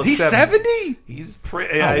 70, he looks. He's 70. He's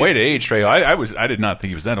pretty. Way to age, Trejo. I did not think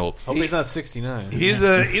he was that old. Hope he's not 69. He's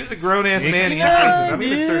a grown ass man. He's I'm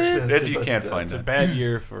going to search this. You can't find It's that. a bad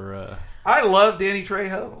year for. I love Danny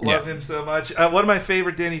Trejo. Love Yeah. him so much. One of my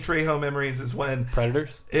favorite Danny Trejo memories is when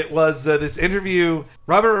Predators. It was this interview.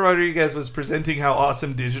 Robert Rodriguez was presenting how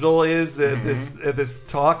awesome digital is at this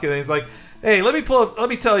talk, and he's like, "Hey, let me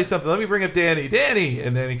tell you something. Let me bring up Danny."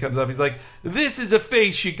 And then he comes up. He's like, "This is a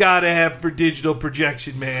face you gotta have for digital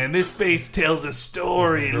projection, man. This face tells a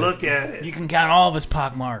story. Look at it." You can count all of his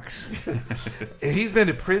pockmarks. And he's been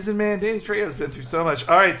to prison, man. Danny Trejo's been through so much.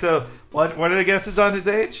 All right, so what are the guesses on his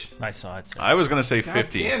age? I saw it. I was going to say God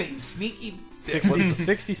 50. damn, he's sneaky.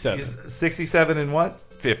 67. He's 67 and what?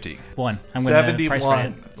 50. One. I'm going to price for 71.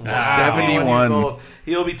 it. Wow. 71. Years old.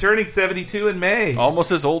 He'll be turning 72 in May.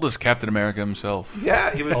 Almost as old as Captain America himself.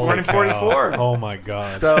 Yeah, he was born in 44. Oh my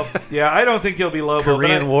god. So, yeah, I don't think he'll be Lobo.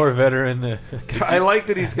 Korean but War veteran. I like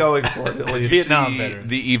that he's going for it, at least. Vietnam See veteran.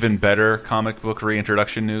 the even better comic book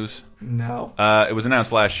reintroduction news? No. It was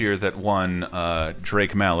announced last year that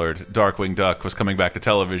Drake Mallard, Darkwing Duck, was coming back to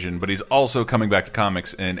television, but he's also coming back to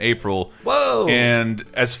comics in April. Whoa! And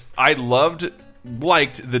as I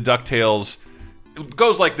liked the DuckTales. It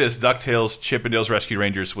goes like this: DuckTales, Chippendales Rescue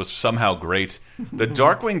Rangers was somehow great. The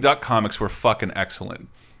Darkwing Duck comics were fucking excellent,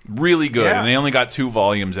 really good, Yeah. and they only got 2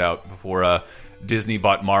 volumes out before Disney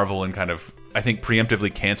bought Marvel and kind of, I think,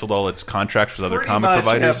 preemptively canceled all its contracts with other Pretty comic much,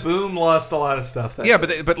 providers. Yeah, Boom lost a lot of stuff. Yeah,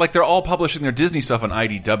 but like they're all publishing their Disney stuff on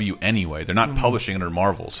IDW anyway. They're not publishing under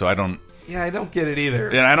Marvel, so I don't. Yeah, I don't get it either.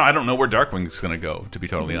 And I don't know where Darkwing's going to go, to be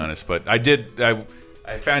totally honest. But I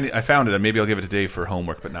found it, and maybe I'll give it to Dave for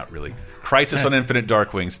homework, but not really. Crisis on Infinite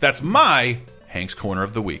Darkwings. That's my Hank's Corner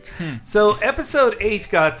of the Week. So episode 8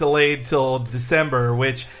 got delayed till December,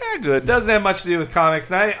 which good. Doesn't have much to do with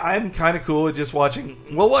comics. And I'm kind of cool with just watching.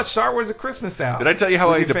 We'll watch Star Wars at Christmas now. Did I tell you how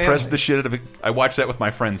with I your depressed family. the shit out of it? I watched that with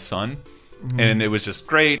my friend's son, and it was just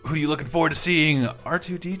great. Who are you looking forward to seeing?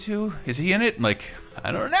 R2-D2? Is he in it? Like,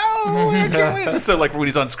 I don't know. I can't wait. So like when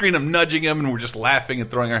he's on screen, I'm nudging him, and we're just laughing and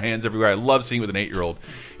throwing our hands everywhere. I love seeing it with an 8-year-old.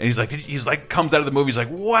 And he's like, comes out of the movie. He's like,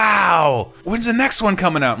 wow, when's the next one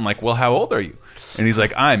coming out? I'm like, well, how old are you? And he's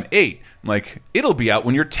like, I'm 8. I'm like, it'll be out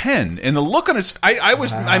when you're 10. And the look on his, I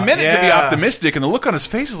meant it to be optimistic, and the look on his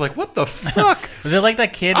face was like, what the fuck? Was it like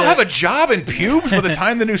that kid? I'll have a job and pubes by the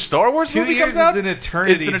time the new Star Wars movie comes out. Is an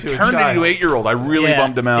eternity. It's an eternity to 8-year-old. I really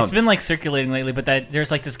bummed him out. It's been like circulating lately, but that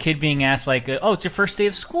there's like this kid being asked like, "Oh, it's your first day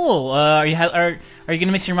of school. Are you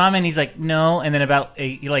gonna miss your mom?" And he's like, "No." And then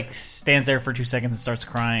he like stands there for 2 seconds and starts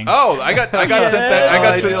crying. Oh, I got sent that. I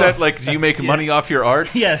got sent that. Like, do you make money off your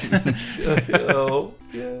art? Yes. Oh.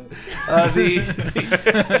 Yeah.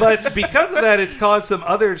 But because of that, it's caused some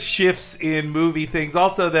other shifts in movie things.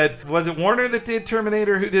 Also, was it Warner that did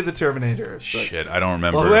Terminator? Who did the Terminator? Shit, I don't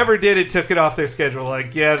remember. Well, whoever did it took it off their schedule.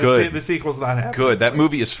 Like, yeah, the sequel's not happening. Good. That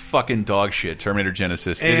movie is fucking dog shit. Terminator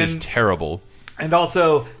Genesis. It is terrible. And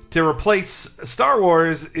also, to replace Star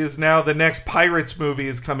Wars is now the next Pirates movie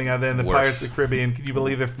is coming out. Then the Pirates of the Caribbean. Can you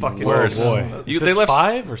believe they're fucking worse? Boy, they left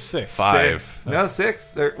 5 or 6. 5. 6. No,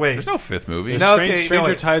 6. Wait, there's no 5th movie. No,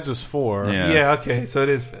 Stranger Tides was 4. Yeah, okay, so it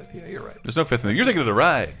is 5th. Yeah, you're right. There's no 5th movie. You're thinking of the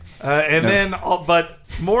ride. But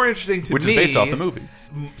more interesting to me, which is based off the movie.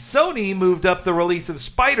 Sony moved up the release of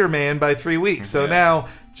Spider-Man by 3 weeks. So now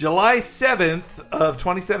July 7th of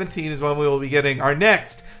 2017 is when we will be getting our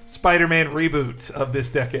next Spider-Man reboot of this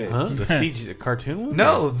decade. Huh? The CG cartoon one?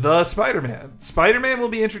 No, the Spider-Man. Spider-Man will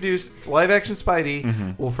be introduced. Live-action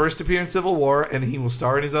Spidey will first appear in Civil War, and he will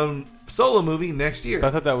star in his own solo movie next year. But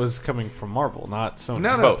I thought that was coming from Marvel, not Sony.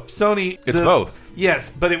 No, both. Sony. It's both. Yes,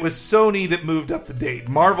 but it was Sony that moved up the date.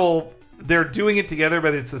 Marvel, they're doing it together,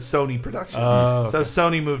 but it's a Sony production. Okay. So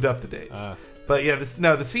Sony moved up the date. But yeah, the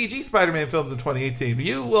CG Spider-Man films in 2018.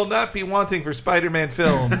 You will not be wanting for Spider-Man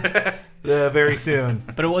films very soon.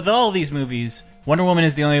 But with all these movies, Wonder Woman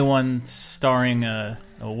is the only one starring a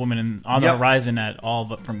woman on the horizon at all,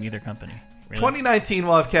 but from either company. Really? 2019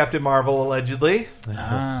 will have Captain Marvel, allegedly.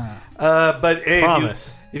 But hey,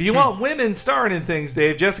 if you want women starring in things,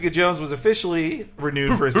 Dave, Jessica Jones was officially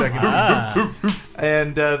renewed for a second season.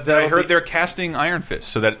 And I heard they're casting Iron Fist,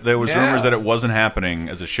 so that there was rumors that it wasn't happening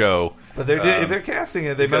as a show. But if they're casting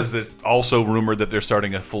it, because it's also rumored that they're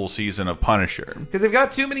starting a full season of Punisher. Because they've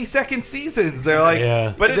got too many second seasons. They're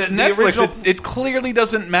like, but it's Netflix. It clearly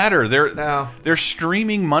doesn't matter. They're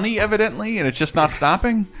streaming money evidently, and it's just not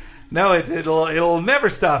stopping. No, it'll never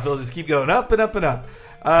stop. It'll just keep going up and up and up.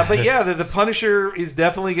 But yeah, the Punisher is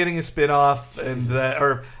definitely getting a spin-off,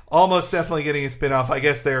 or almost definitely getting a spin-off. I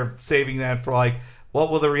guess they're saving that for like,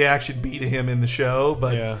 what will the reaction be to him in the show?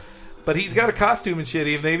 But he's got a costume and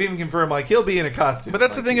shit. They've even confirmed like he'll be in a costume. But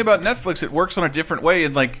that's the thing about Netflix; it works on a different way.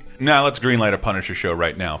 And like, now let's greenlight a Punisher show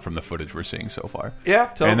right now from the footage we're seeing so far. Yeah,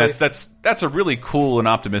 totally. And that's a really cool and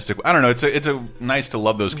optimistic. I don't know. It's a nice to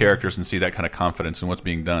love those characters and see that kind of confidence in what's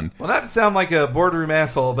being done. Well, not to sound like a boardroom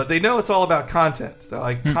asshole, but they know it's all about content. They're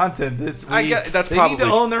like content. They need to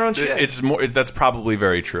own their own shit. That's probably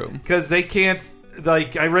very true because they can't.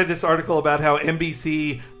 Like, I read this article about how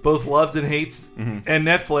NBC both loves and hates and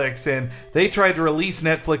Netflix, and they tried to release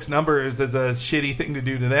Netflix numbers as a shitty thing to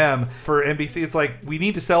do to them. For NBC, it's like, we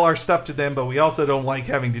need to sell our stuff to them, but we also don't like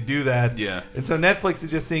having to do that. Yeah. And so Netflix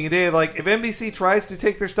is just seeing a day of like, if NBC tries to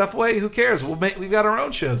take their stuff away, who cares? We've got our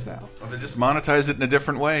own shows now. Well, they just monetize it in a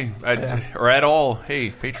different way. Or at all. Hey,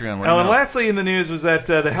 Patreon. And lastly in the news was that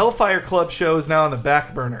the Hellfire Club show is now on the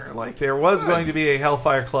back burner. Like, there was going to be a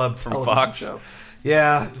Hellfire Club from Fox show.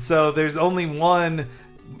 Yeah, so there's only one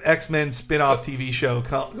X-Men spin-off TV show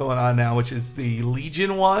going on now, which is the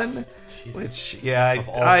Legion one. Jesus. Which,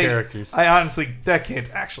 characters. I honestly, that can't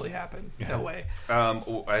actually happen. No way. I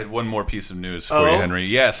had one more piece of news for you, Henry.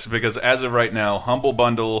 Yes, because as of right now, Humble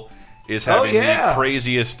Bundle is having the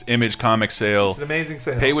craziest Image comic sale. It's an amazing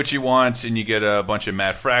sale. Pay what you want, and you get a bunch of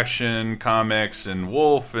Matt Fraction comics and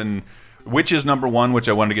Wolf and Witches #1, which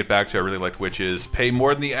I wanted to get back to. I really liked Witches. Pay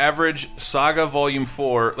more than the average. Saga Volume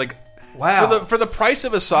 4. Like, wow. For the price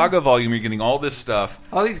of a Saga volume, you're getting all this stuff.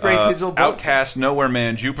 All these great digital books. Outcast, Nowhere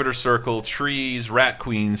Man, Jupiter Circle, Trees, Rat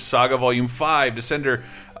Queen, Saga Volume 5, Descender,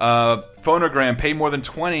 Phonogram. Pay more than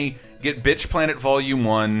 20. Get Bitch Planet Volume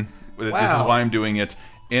 1. Wow. This is why I'm doing it.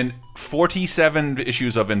 And 47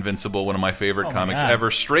 issues of Invincible, one of my favorite comics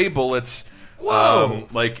ever. Stray Bullets. Whoa!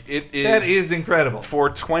 Like, it is. That is incredible.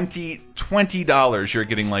 For $20, you're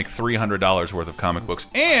getting like $300 worth of comic books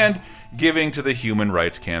and giving to the Human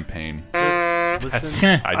Rights Campaign. If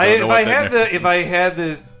I had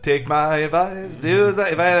the take my advice, if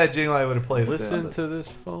I had that jingle, I would have played it. Listen to this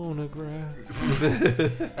phonograph.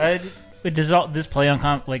 Does this play on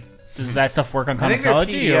does that stuff work on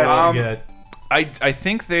Comixology? I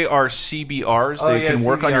think they are CBRs. Oh, They yeah, can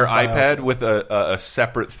work on your CBR files. iPad with a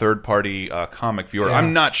separate third-party comic viewer. Yeah.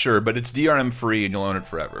 I'm not sure, but it's DRM free and you'll own it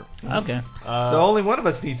forever. Okay. So only one of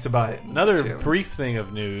us needs to buy it. Another brief thing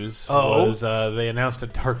of news Oh. was they announced a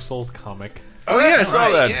Dark Souls comic, Oh yeah, I saw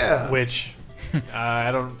that. Yeah. which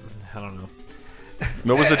I don't know.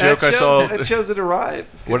 What was the That joke I shows- saw? It shows it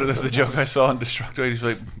arrived. It's What good. is the joke I saw on Destructoid? He's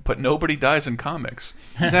like, but nobody dies in comics.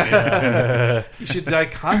 You should die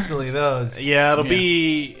constantly in those. Yeah, it'll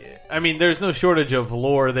be. I mean, there's no shortage of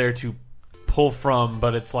lore there to pull from,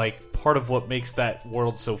 but it's like part of what makes that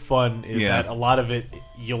world so fun is Yeah. that a lot of it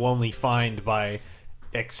you'll only find by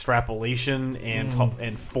extrapolation and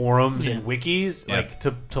and forums and wikis, Yeah. like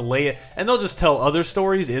to lay it, and they'll just tell other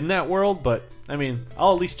stories in that world. But I mean,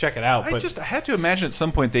 I'll at least check it out. I But just had to imagine at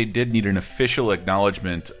some point they did need an official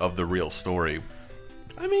acknowledgement of the real story.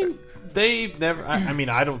 I mean, they've never. I mean,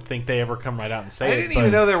 I don't think they ever come right out and say I it. didn't but-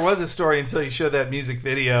 even know there was a story until you showed that music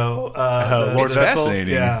video. Lord It's Vessel?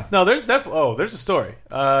 fascinating. Yeah. No, there's definitely. Oh, there's a story.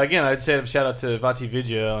 Again, I'd say shout out to Vati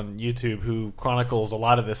Vidya on YouTube, who chronicles a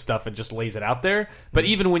lot of this stuff and just lays it out there. But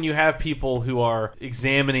even when you have people who are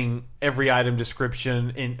examining every item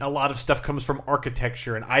description, and a lot of stuff comes from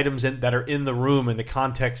architecture and items that are in the room and the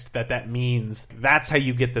context that means, that's how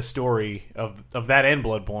you get the story of that and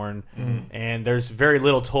Bloodborne. And there's very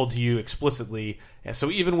little told to you explicitly. And so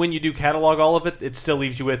even when you do catalog all of it, it still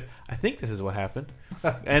leaves you with, I think this is what happened.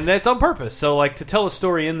 And that's on purpose. So like to tell a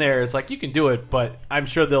story in there, it's like you can do it, but I'm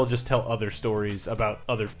sure they'll just tell other stories about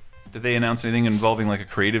other. Did they announce anything involving like a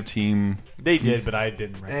creative team? They did, but I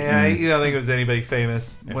didn't. Read it. Yeah, I don't think it was anybody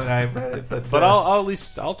famous when I read it, But I'll at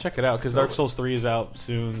least check it out because Dark Souls 3 is out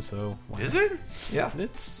soon. So Is it? yeah.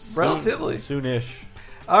 it's Relatively. soonish.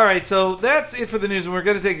 All right, so that's it for the news, and we're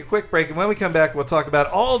going to take a quick break. And when we come back, we'll talk about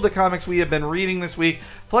all of the comics we have been reading this week,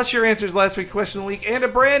 plus your answers last week, question of the week, and a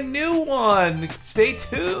brand new one. Stay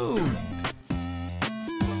tuned.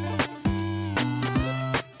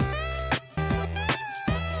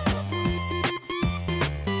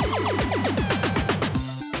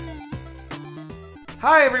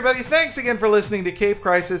 Hi, everybody. Thanks again for listening to Cape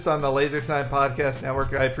Crisis on the Laser Time Podcast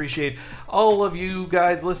Network. I appreciate all of you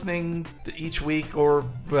guys listening to each week or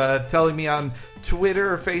telling me on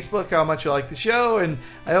Twitter or Facebook how much you like the show. And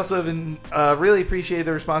I also have been, really appreciate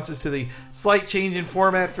the responses to the slight change in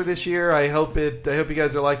format for this year. I hope you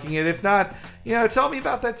guys are liking it. If not, tell me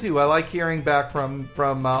about that too. I like hearing back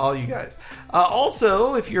from all you guys.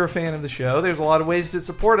 Also, if you're a fan of the show, there's a lot of ways to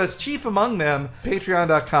support us. Chief among them,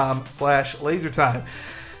 patreon.com/lasertime.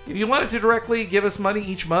 If you wanted to directly give us money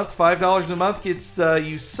each month, $5 a month gets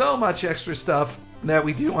you so much extra stuff that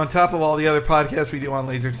we do on top of all the other podcasts we do on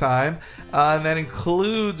Laser Time. And that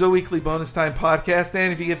includes a weekly bonus time podcast.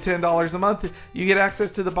 And if you give $10 a month, you get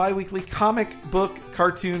access to the bi-weekly comic book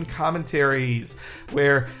cartoon commentaries,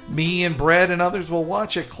 where me and Brad and others will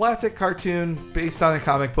watch a classic cartoon based on a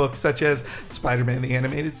comic book, such as Spider-Man the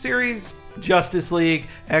Animated Series, Justice League,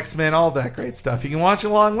 X-Men, all that great stuff. You can watch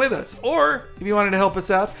along with us. Or, if you wanted to help us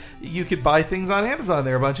out, you could buy things on Amazon.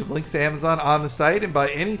 There are a bunch of links to Amazon on the site, and buy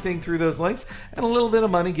anything through those links, and a little bit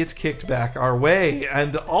of money gets kicked back our way.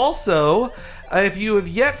 And also, if you have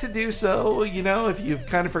yet to do so, if you've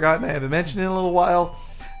kind of forgotten, I haven't mentioned it in a little while,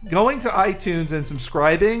 going to iTunes and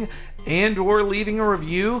subscribing and or leaving a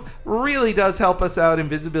review really does help us out in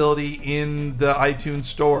visibility in the iTunes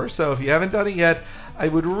store. So if you haven't done it yet, I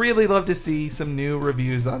would really love to see some new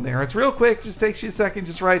reviews on there. It's real quick, just takes you a second,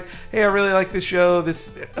 just write, hey, I really like this show, this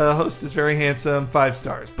host is very handsome, 5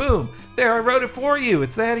 stars. Boom, there, I wrote it for you.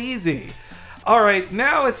 It's that easy. All right,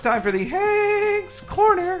 now it's time for the Hank's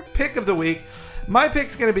Corner pick of the week. My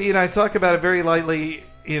pick's going to be, and I talk about it very lightly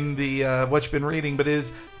in the what you've been reading, but it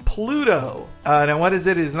is Pluto. Now, what is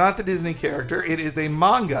it? It is not the Disney character. It is a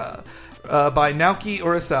manga by Naoki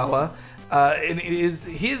Urasawa. And it is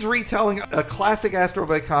his retelling a classic Astro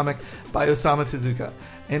Boy comic by Osamu Tezuka.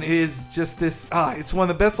 And it is just this, it's one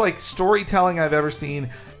of the best storytelling I've ever seen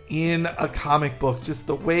in a comic book. Just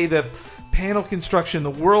the way the panel construction, the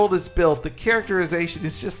world is built, the characterization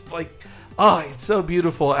is just it's so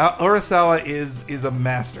beautiful. Urasawa is a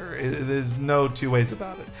master. There's no two ways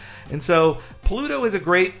about it. And so Pluto is a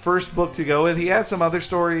great first book to go with. He has some other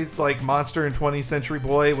stories like Monster and 20th Century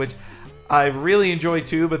Boy, which I really enjoy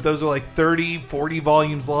too, but those are 30, 40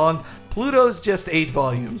 volumes long. Pluto's just 8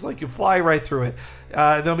 volumes. You fly right through it.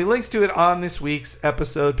 There'll be links to it on this week's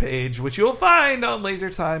episode page, which you'll find on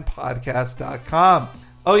lasertimepodcast.com.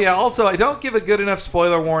 Oh yeah, also, I don't give a good enough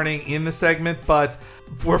spoiler warning in the segment, but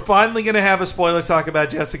we're finally going to have a spoiler talk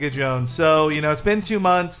about Jessica Jones. So, it's been 2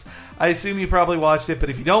 months. I assume you probably watched it,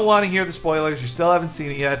 but if you don't want to hear the spoilers, you still haven't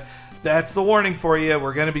seen it yet, that's the warning for you.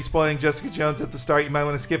 We're going to be spoiling Jessica Jones at the start. You might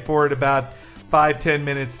want to skip forward about 5-10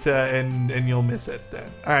 minutes and you'll miss it then.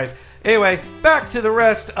 All right. Anyway, back to the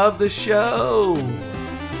rest of the show.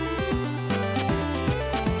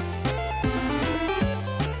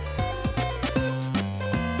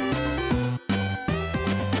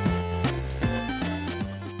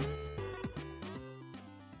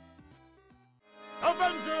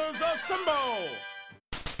 Avengers Assemble!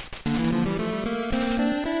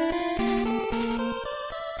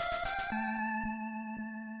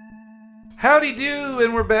 Howdy do,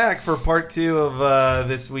 and we're back for part 2 of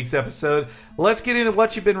this week's episode. Let's get into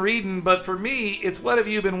what you've been reading, but for me, it's what have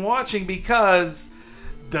you been watching because...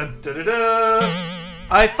 Dun, dun, dun, dun,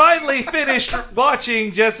 I finally finished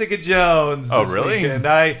watching Jessica Jones this weekend.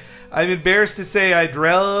 I'm embarrassed to say I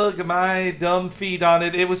drug my dumb feet on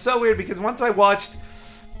it. It was so weird because once I watched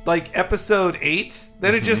like episode 8,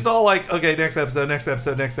 then it just all like, okay, next episode.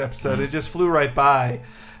 It just flew right by.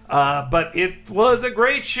 But it was a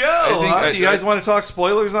great show. Do you guys want to talk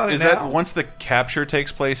spoilers on it now? That once the capture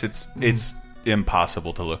takes place, it's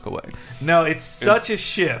impossible to look away. No, it's such a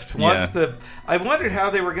shift. I wondered how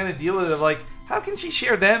they were going to deal with it. Like, how can she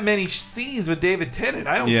share that many scenes with David Tennant?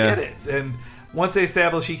 I don't get it. And once they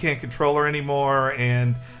establish he can't control her anymore,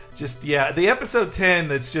 and just the episode 10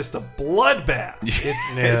 that's just a bloodbath.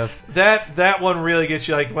 It's that one really gets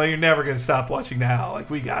you like, well, you're never going to stop watching now. Like,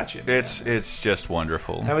 we got you. Man. It's just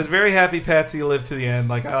wonderful. I was very happy Patsy lived to the end.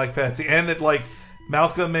 Like, I like Patsy, and that like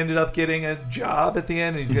Malcolm ended up getting a job at the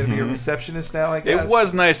end, and he's going to be a receptionist now, I guess. It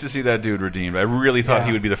was nice to see that dude redeemed. I really thought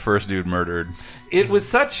he would be the first dude murdered. It was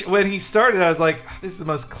when he started, I was like, this is the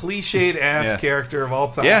most cliched ass character of all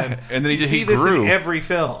time. Yeah, and then he this grew in every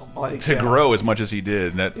film. Like, grow as much as he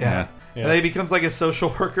did. And and then he becomes like a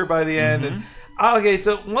social worker by the end. And okay,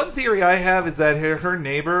 so one theory I have is that her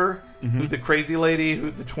neighbor, the crazy lady,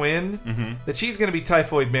 the twin, that she's going to be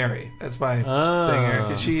Typhoid Mary. That's my thing here,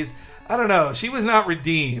 because I don't know. She was not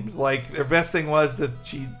redeemed. Like, the best thing was that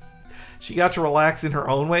she got to relax in her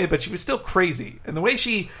own way, but she was still crazy. And the way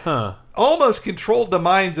she almost controlled the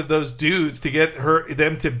minds of those dudes to get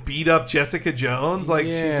them to beat up Jessica Jones. Like,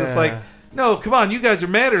 she's just like, no, come on, you guys are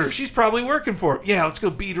mad at her. She's probably working for him. Yeah, let's go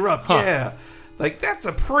beat her up. Yeah. Like, that's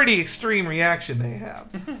a pretty extreme reaction they have.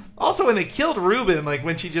 Also, when they killed Ruben, like,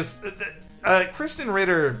 when she just... Kristen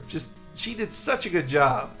Ritter, she did such a good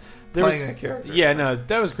job. Playing that character. Yeah, no,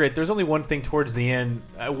 that was great. There's only one thing towards the end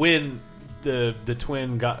when the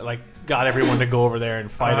twin got everyone to go over there and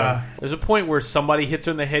fight him. There's a point where somebody hits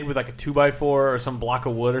her in the head with like a 2x4 or some block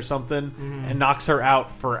of wood or something and knocks her out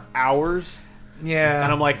for hours. Yeah,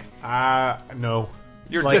 and I'm like, no.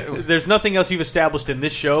 There's nothing else you've established in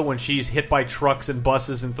this show when she's hit by trucks and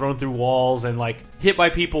buses and thrown through walls and like hit by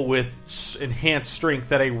people with enhanced strength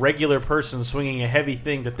that a regular person swinging a heavy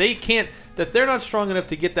thing that they're not strong enough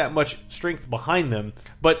to get that much strength behind them.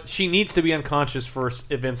 But she needs to be unconscious for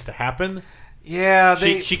events to happen. Yeah,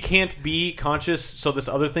 she can't be conscious, so this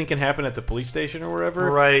other thing can happen at the police station or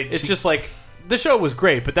wherever. Right. It's just like the show was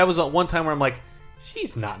great, but that was one time where I'm like,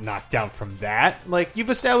 she's not knocked out from that. Like, you've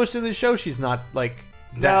established in the show, she's not like.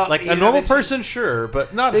 No, like a normal person, sure,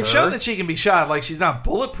 but not. They've shown that she can be shot. Like, she's not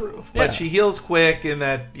bulletproof, but she heals quick, and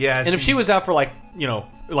that And if she was out for like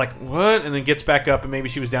what, and then gets back up, and maybe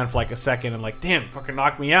she was down for like a second, and like, damn, fucking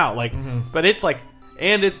knocked me out. Like, but it's like,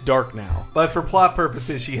 and it's dark now. But for plot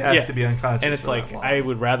purposes, she has to be unconscious. And it's like, I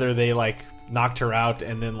would rather they like knocked her out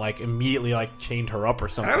and then like immediately like chained her up or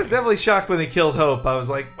something. I was definitely shocked when they killed Hope. I was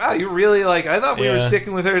like, wow, you really like, I thought we were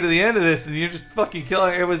sticking with her to the end of this and you're just fucking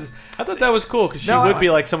killing her. I thought that was cool because she would be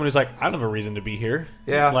like someone who's like, I don't have a reason to be here.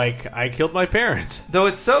 Yeah. Like, I killed my parents. Though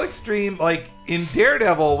it's so extreme, like in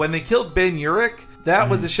Daredevil, when they killed Ben Urich, that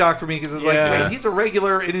was a shock for me because it was like, wait, he's a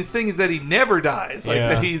regular and his thing is that he never dies. Like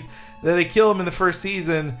that they kill him in the first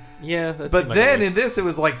season. Yeah, that's but then in this, it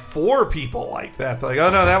was like 4 people like that. They're like, oh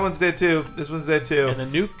no, that one's dead too. This one's dead too. And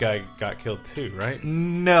the Nuke guy got killed too, right?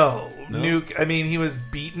 No? Nuke. I mean, he was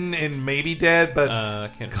beaten and maybe dead, but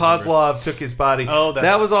Kozlov took his body. Oh,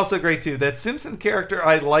 that was also great too. That Simpson character,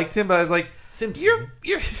 I liked him, but I was like, Simpson,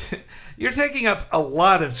 you're taking up a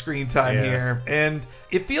lot of screen time here, and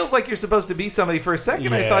it feels like you're supposed to be somebody. For a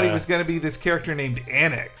second, I thought he was going to be this character named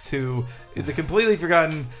Annex, who is a completely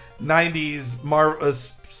forgotten 90s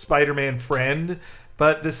Spider-Man friend.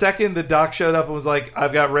 But the second the Doc showed up and was like,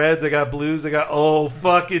 I've got reds, I got blues, oh,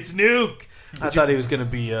 fuck, it's Nuke. I thought he was going to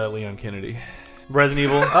be Leon Kennedy. Resident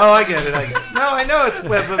Evil. Oh, I get it. No, I know it's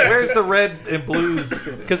but where's the red and blues?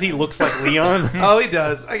 Because he looks like Leon. Oh, he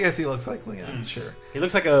does. I guess he looks like Leon. Sure. He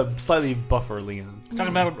looks like a slightly buffer Leon. Talking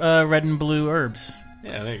about red and blue herbs.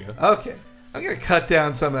 Yeah, there you go. Okay. I'm going to cut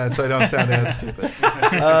down some of that so I don't sound as stupid.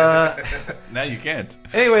 Now you can't.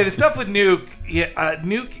 Anyway, the stuff with Nuke,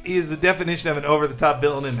 Nuke is the definition of an over-the-top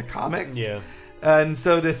villain in the comics. Yeah. And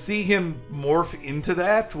so to see him morph into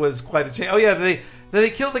that was quite a change. Oh, yeah, they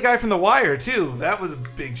killed the guy from The Wire, too. That was a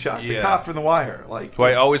big shock. The cop from The Wire. Who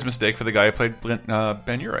I always mistake for the guy who played Ben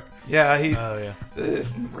Urich. Yeah, he... Oh, yeah.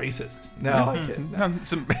 Racist. No, I can't.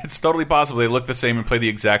 It's totally possible. They look the same and play the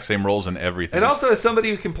exact same roles and everything. And also, as somebody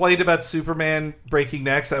who complained about Superman breaking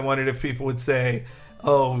necks, I wondered if people would say,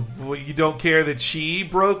 oh, well, you don't care that she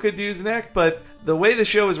broke a dude's neck, but the way the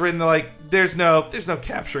show is written, they're like, there's no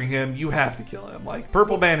capturing him. You have to kill him. Like,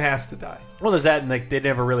 Purple Man has to die. Well, there's that, and they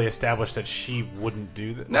never really established that she wouldn't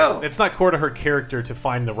do that. No. It's not core to her character to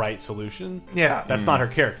find the right solution. Yeah. That's not her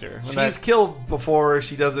character. She's killed before.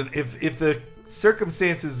 She doesn't... If the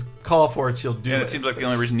circumstances call for it, she'll do it. And it seems like the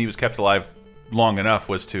only reason he was kept alive long enough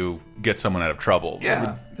was to get someone out of trouble.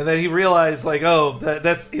 Yeah. And then he realized, like, oh,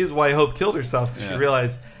 that is why Hope killed herself, because she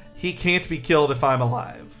realized he can't be killed if I'm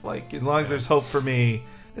alive. Like, as long as there's hope for me...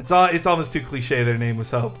 It's almost too cliche that her name was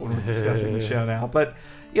Hope when we're discussing the show now. But,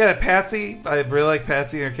 yeah, Patsy, I really like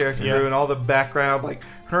Patsy and her character grew and all the background, like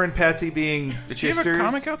her and Patsy being Did sisters. she have a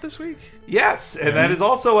comic out this week? Yes, and that is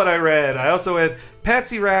also what I read. I also had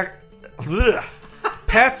Patsy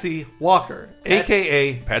Walker,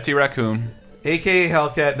 a.k.a. Patsy Raccoon. A.k.a.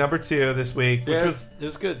 Hellcat #2 this week, which was it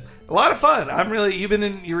was good. A lot of fun.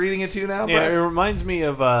 You're reading it too now, Yeah, Brett? it reminds me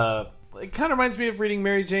of it kind of reminds me of reading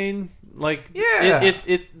Mary Jane. Like, yeah,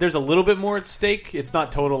 there's a little bit more at stake. It's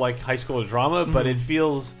not total like high school drama, but it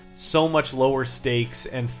feels so much lower stakes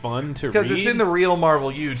and fun to read because it's in the real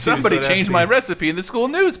Marvel U. Somebody changed my recipe in the school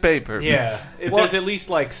newspaper. Yeah, there's at least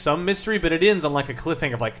like some mystery, but it ends on like a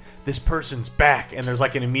cliffhanger of like this person's back, and there's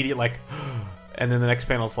like an immediate like, and then the next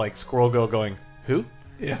panel's like Squirrel Girl going, who?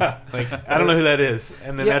 Yeah, like I don't know who that is,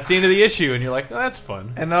 and then that's the end of the issue, and you're like, oh, that's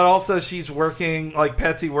fun. And then also she's working like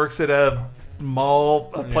Patsy works at a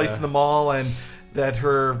mall, a place in the mall, and that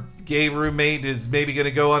her gay roommate is maybe going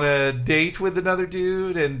to go on a date with another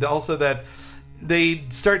dude, and also that they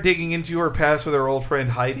start digging into her past with her old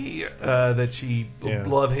friend Heidi that she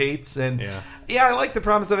love hates, and I like the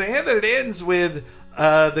promise of it, and that it ends with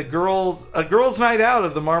a girls' night out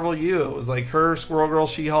of the Marvel U. It was like her, Squirrel Girl,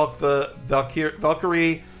 She-Hulk, the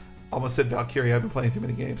Valkyrie. Almost said Valkyrie. I've been playing too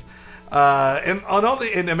many games.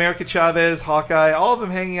 And America Chavez, Hawkeye, all of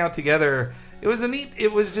them hanging out together. It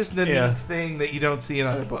was just a neat thing that you don't see in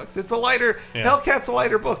other books. It's a lighter, Hellcat's a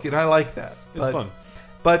lighter book, and I like that. It's fun.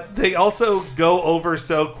 But they also go over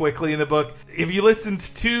so quickly in the book. If you listened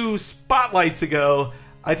to Spotlights ago,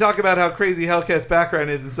 I talk about how crazy Hellcat's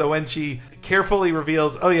background is, and so when she carefully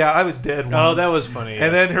reveals, oh yeah, I was dead once. Oh, that was funny.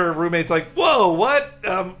 And then her roommate's like, whoa, what?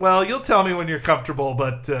 Well, you'll tell me when you're comfortable,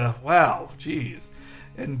 but wow, jeez.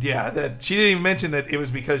 And that she didn't even mention that it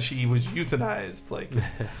was because she was euthanized. Like,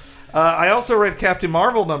 I also read Captain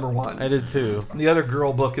Marvel #1. I did too. The other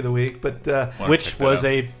girl book of the week, but which was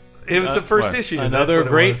it was the first issue. Another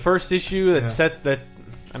great first issue that set that,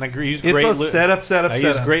 and I use it's great a setup. I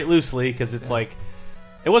use great loosely because it's like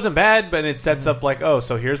it wasn't bad, but it sets up like, oh,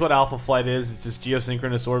 so here's what Alpha Flight is. It's this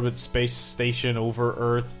geosynchronous orbit space station over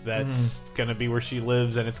Earth that's going to be where she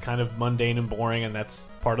lives, and it's kind of mundane and boring, and that's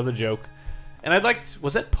part of the joke. And I liked,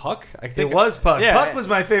 was that Puck? I think it was Puck. Yeah. Puck was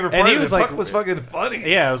my favorite part. And he of was it. like, Puck was fucking funny.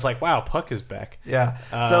 Yeah, I was like, wow, Puck is back. Yeah.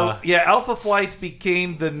 Alpha Flight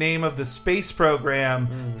became the name of the space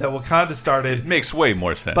program that Wakanda started. It makes way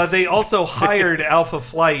more sense. But they also hired Alpha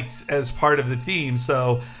Flight as part of the team,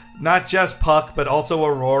 so not just Puck, but also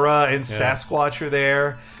Aurora and Sasquatch are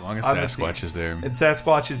there. As long as Sasquatch is there, and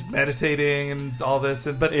Sasquatch is meditating and all this,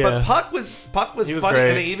 but Puck was funny, great.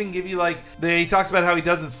 and they even give you he talks about how he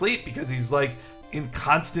doesn't sleep because he's like in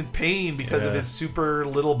constant pain because of his super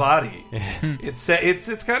little body. It's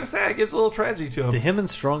kind of sad. It gives a little tragedy to him. Did him and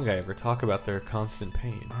Strong Guy ever talk about their constant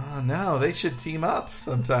pain? Oh no, they should team up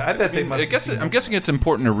sometime. I bet they must. I'm guessing it's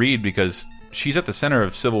important to read because she's at the center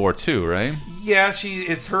of Civil War II, right? Yeah,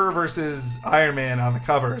 it's her versus Iron Man on the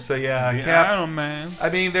cover. So Iron Man. I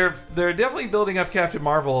mean, they're definitely building up Captain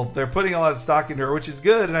Marvel. They're putting a lot of stock into her, which is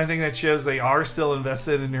good, and I think that shows they are still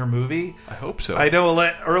invested in her movie. I hope so. I know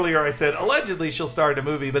earlier I said allegedly she'll star in a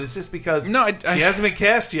movie, but it's just because she hasn't been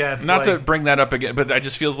cast yet. Not to bring that up again, but I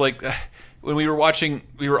just feels like when we were watching,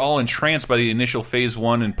 we were all entranced by the initial Phase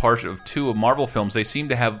 1 and part of 2 of Marvel films. They seemed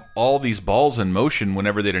to have all these balls in motion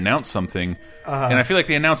whenever they'd announce something. And I feel like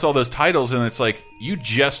they announced all those titles, and it's like, you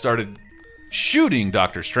just started shooting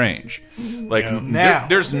Doctor Strange. Like,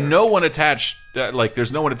 there's no one attached.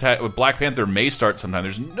 There's no one attached. Black Panther may start sometime.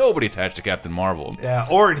 There's nobody attached to Captain Marvel. Yeah,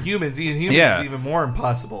 or Inhumans. Inhumans is even more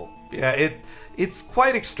impossible. Yeah, it's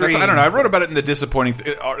quite extreme. I don't know. I wrote about it in the disappointing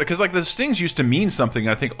because like the stings used to mean something.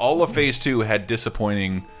 And I think all of Phase 2 had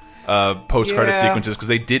disappointing post-credit sequences because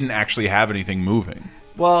they didn't actually have anything moving.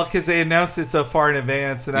 Well, because they announced it so far in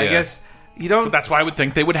advance, and I guess you don't. But that's why I would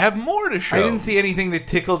think they would have more to show. I didn't see anything that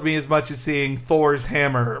tickled me as much as seeing Thor's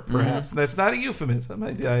hammer, perhaps. And that's not a euphemism.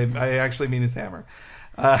 I actually mean his hammer.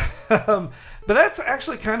 But that's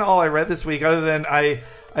actually kind of all I read this week, other than I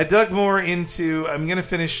dug more into... I'm going to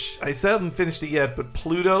finish... I still haven't finished it yet, but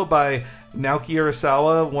Pluto by Naoki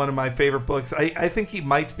Urasawa, one of my favorite books. I think he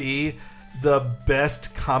might be the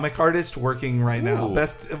best comic artist working right now.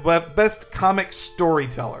 Best comic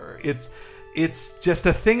storyteller. It's just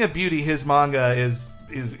a thing of beauty. His manga is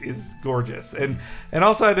gorgeous. And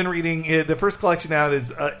also I've been reading... the first collection out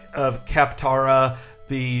is of Kaptara,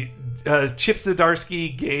 the Chip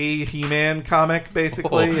Zdarsky gay He-Man comic,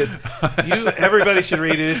 basically. Everybody should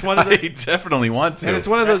read it. It's one of the, I definitely want to. And it's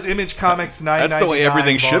one of those Image Comics 9.99. That's the way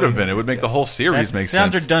everything should have been. It would make the whole series make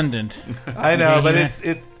sense. Sounds redundant. I know, but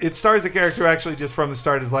it stars a character who actually just from the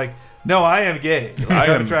start is like, no, I am gay. I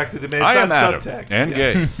am attracted to men. I am Adam subtext. And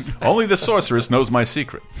gay. Only the sorceress knows my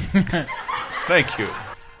secret. Thank you.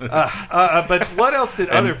 But what else did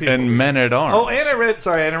other people and read? Men at Arms. Oh, and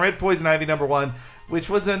I read Poison Ivy #1, which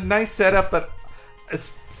was a nice setup, but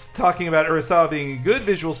talking about Urasawa being a good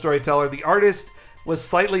visual storyteller, the artist was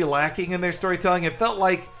slightly lacking in their storytelling. It felt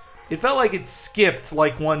like it skipped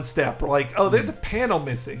like one step, or like, oh, there's a panel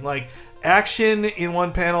missing, like action in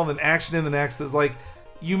one panel, then action in the next. It's like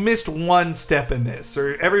you missed one step in this,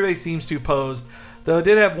 or everybody seems too posed. Though it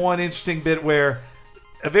did have one interesting bit where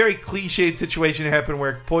a very cliched situation happened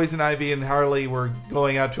where Poison Ivy and Harley were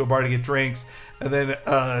going out to a bar to get drinks, and then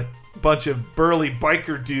a bunch of burly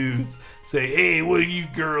biker dudes say, hey, what are you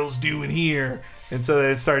girls doing here? And so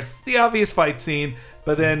then it starts the obvious fight scene,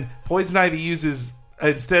 but then Poison Ivy uses,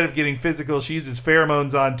 instead of getting physical, she uses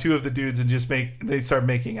pheromones on two of the dudes and they start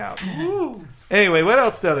making out. Anyway, what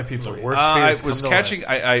else do other people read? I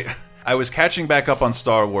was catching back up on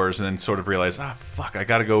Star Wars and then sort of realized, fuck, I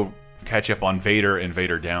gotta go catch up on Vader and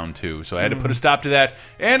Vader Down too. So I had to put a stop to that,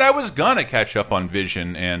 and I was gonna catch up on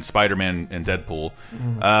Vision and Spider-Man and Deadpool,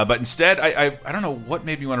 but instead I don't know what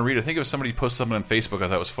made me want to read. I think it was somebody posted something on Facebook I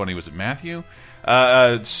thought was funny. Was it Matthew?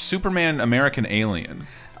 Superman American Alien.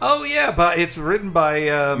 Oh yeah, but it's written by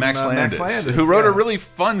Max Landis, who wrote a really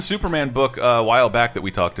fun Superman book a while back that we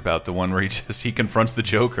talked about. The one where he confronts the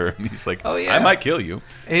Joker and he's like, "Oh yeah, I might kill you."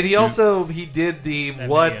 And he did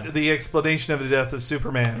the explanation of the death of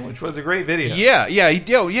Superman, which was a great video. Yeah,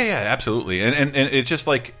 absolutely. And it's just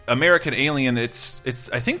like American Alien. It's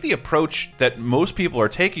I think the approach that most people are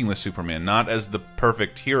taking with Superman, not as the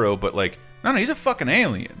perfect hero, but like, no, he's a fucking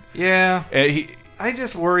alien. Yeah. I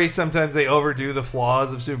just worry sometimes they overdo the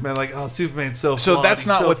flaws of Superman. Like, oh, Superman's so flawed. So that's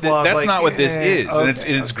not not what this is, and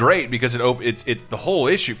it's great because the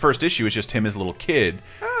whole first issue is just him as a little kid,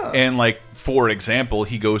 and like for example,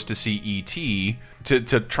 he goes to see E.T.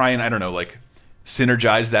 to try and I don't know like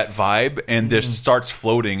synergize that vibe, and just starts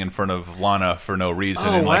floating in front of Lana for no reason,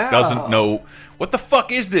 and like doesn't know what the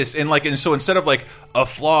fuck is this, and so instead of like a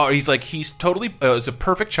flaw, he's totally it's a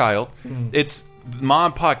perfect child. It's Ma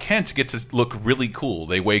and Pa Kent get to look really cool.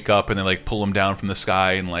 They wake up and they like pull him down from the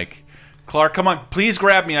sky and like, Clark, come on, please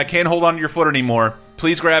grab me. I can't hold on to your foot anymore.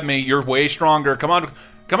 Please grab me. You're way stronger. Come on,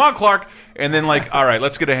 Clark. And then like, all right,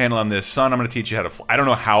 let's get a handle on this, son. I'm going to teach you how to fly. I don't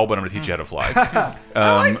know how, but I'm going to teach you how to fly.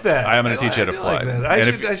 I like that. I'm going to teach you how to fly.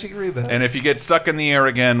 Like I should read that. And if you get stuck in the air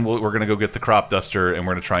again, we're going to go get the crop duster and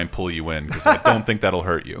we're going to try and pull you in because I don't think that'll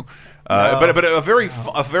hurt you. But a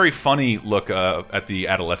very funny look at the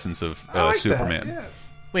adolescence of Superman. Yeah.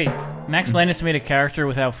 Wait, Max Landis made a character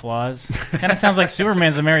without flaws? Kind of sounds like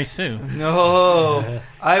Superman's a Mary Sue. No,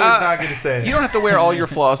 I was not going to say it. You don't have to wear all your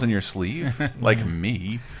flaws on your sleeve, like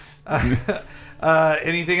me.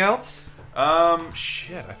 Anything else?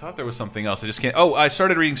 Shit, I thought there was something else. I just can't. Oh, I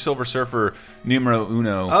started reading Silver Surfer numero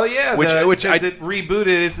uno. Oh yeah, which it rebooted.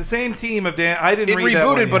 It's the same team of Dan. I didn't read that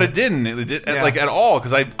one rebooted, but yet. it didn't. It did like at all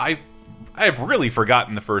because I have really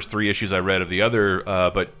forgotten the first 3 issues I read of the other.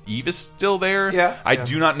 But Eve is still there. Yeah, I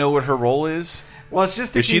do not know what her role is. Well, it's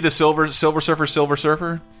just is she the Silver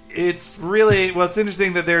Surfer? It's really it's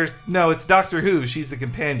interesting that it's Doctor Who. She's the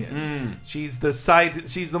companion. She's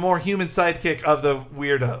the more human sidekick of the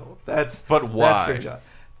weirdo. But why? That's her job.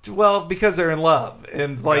 Well, because they're in love,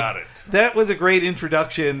 and like that was a great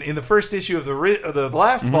introduction in the first issue of the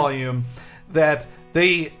last volume. That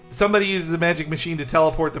somebody uses a magic machine to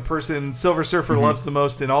teleport the person Silver Surfer loves the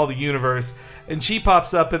most in all the universe, and she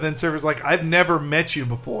pops up, and then Surfer's like, I've never met you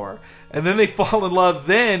before, and then they fall in love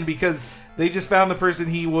then because they just found the person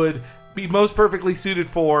he would be most perfectly suited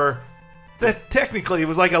for that technically it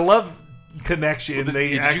was like a love connection.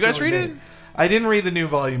 Did you guys read it? I didn't read the new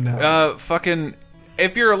volume. No. Fucking.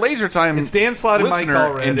 If you're a Laser Time it's Dan Slott and Mike listener,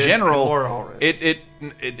 Allred in general, and it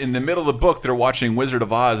in the middle of the book, they're watching Wizard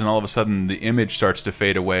of Oz, and all of a sudden the image starts to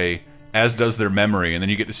fade away, as does their memory, and then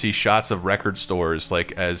you get to see shots of record stores,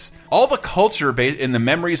 like as all the culture in the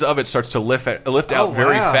memories of it starts to lift out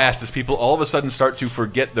very fast as people all of a sudden start to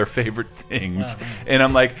forget their favorite things. Wow. And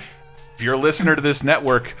I'm like, if you're a listener to this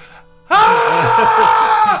network, we're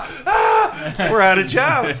out of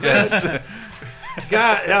jobs.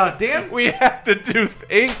 God, damn! We have to do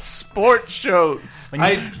 8 sports shows.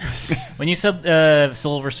 When you said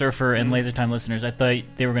Silver Surfer and Laser Time listeners, I thought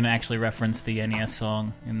they were going to actually reference the NES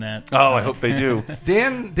song in that. Oh, I hope they do.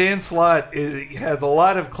 Dan Slott has a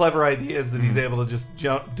lot of clever ideas that he's able to just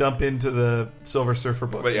dump into the Silver Surfer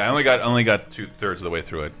book. But yeah, I only got 2/3 of the way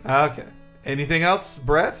through it. Okay. Anything else,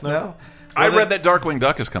 Brett? No. I read that Darkwing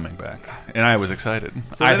Duck is coming back, and I was excited.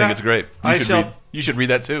 So I think it's great. You should read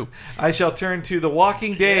that too. I shall turn to The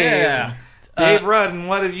Walking Dead. Yeah. Dave Rudden,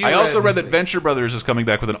 what have you read? I also read that Venture Brothers is coming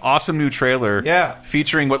back with an awesome new trailer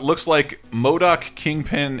featuring what looks like MODOK,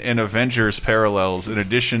 Kingpin, and Avengers parallels in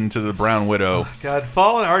addition to the Brown Widow. Oh, God,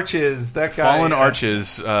 Fallen Arches, that guy.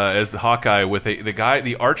 Arches as the Hawkeye with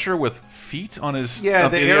the archer with feet on his the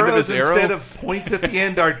end arrows of his arrow. Instead of points at the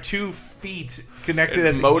end are 2 feet connected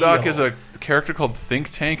at the MODOK heel. is a character called Think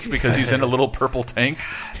Tank because he's in a little purple tank.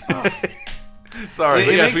 Sorry,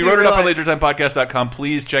 but yes, we wrote it up on LaserTimePodcast.com.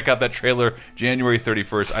 Please check out that trailer, January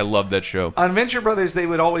 31st. I love that show. On Venture Brothers, they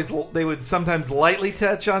would sometimes lightly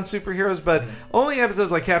touch on superheroes, but only episodes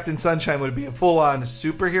like Captain Sunshine would be a full-on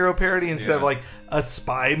superhero parody instead of like a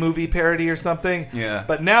spy movie parody or something. Yeah.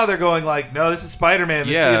 But now they're going like, no, this is Spider-Man.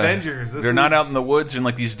 This is the Avengers. They're not out in the woods in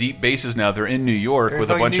like these deep bases now. They're in New York with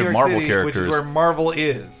a bunch of Marvel characters, which is where Marvel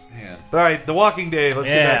is. Yeah. All right, The Walking Dead. Let's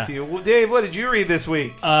get back to you. Well, Dave, what did you read this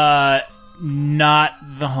week? Not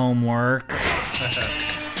the homework.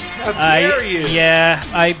 How dare you?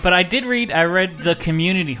 Yeah, but I did read. I read the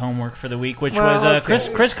community homework for the week, which was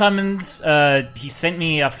Chris Cummins. He sent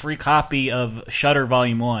me a free copy of Shudder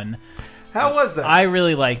Volume 1. How was that? I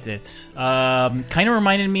really liked it. Kind of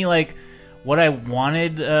reminded me like what I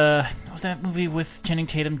wanted. What was that movie with Channing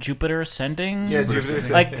Tatum, Jupiter Ascending? Yeah, Jupiter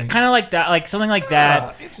Ascending. Like kind of like that, like something like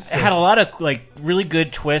that. It had a lot of like really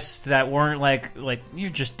good twists that weren't like you're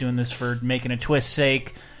just doing this for making a twist's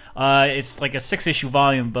sake. It's like a 6-issue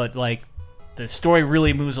volume, but like the story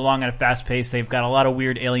really moves along at a fast pace. They've got a lot of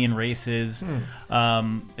weird alien races.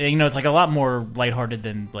 It's like a lot more lighthearted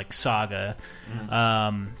than like Saga.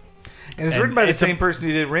 And it's written by the same person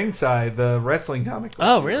who did Ringside, the wrestling comic book.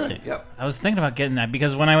 Oh, really? Yep. I was thinking about getting that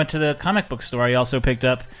because when I went to the comic book store, I also picked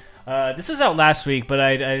up. This was out last week, but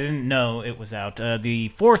I didn't know it was out.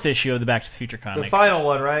 The 4th issue of the Back to the Future comic. The final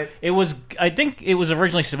one, right? It was. I think it was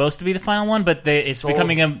originally supposed to be the final one, but it's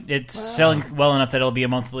selling well enough that it'll be a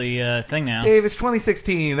monthly thing now. Dave, it's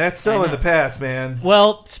 2016. That's so in the past, man.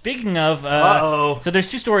 Well, speaking of, so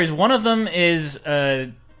there's 2 stories. One of them is.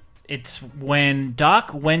 It's when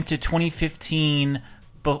Doc went to 2015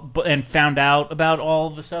 and found out about all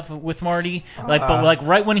the stuff with Marty. But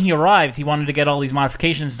right when he arrived, he wanted to get all these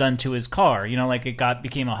modifications done to his car. You know, like it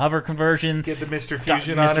became a hover conversion. Get the Mr.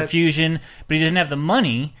 Fusion on it. Mr. Fusion, but he didn't have the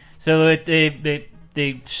money, so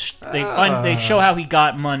they show how he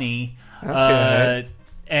got money. Okay.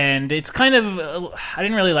 And it's kind of I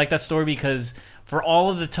didn't really like that story because for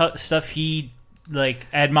all of the stuff he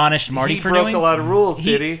admonished Marty for doing, he broke a lot of rules,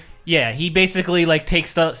 did he? Yeah, he basically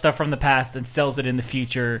takes stuff from the past and sells it in the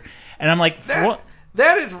future, and I'm like,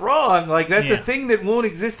 that is wrong. Like that's a thing that won't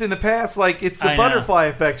exist in the past. Like it's the butterfly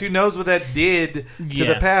effect. Who knows what that did to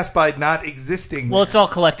the past by not existing? Well, it's all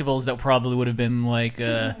collectibles that probably would have been like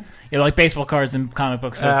baseball cards and comic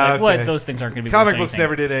books. So it's like, what those things aren't going to be. Comic books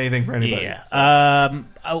never did anything for anybody. Yeah.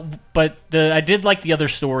 So. But I did like the other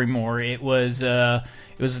story more. It was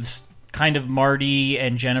this kind of Marty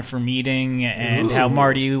and Jennifer meeting, and how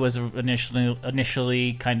Marty was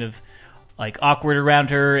initially kind of like awkward around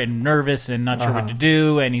her and nervous and not sure what to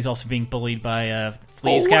do, and he's also being bullied by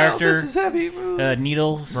Flea's character. This is heavy.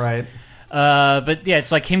 Needles. Right. But yeah,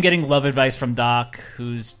 it's like him getting love advice from Doc,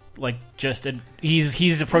 who's like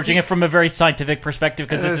he's approaching it from a very scientific perspective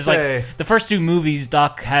because this is like the first 2 movies.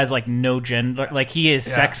 Doc has like no gender, like he is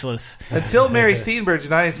sexless until Mary Steenburgen,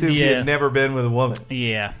 and I assumed he had never been with a woman.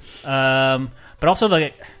 Yeah, but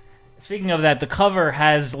also speaking of that, the cover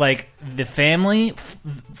has like the family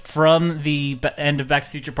from the end of Back to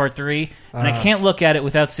the Future Part 3, and I can't look at it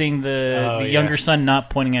without seeing the younger son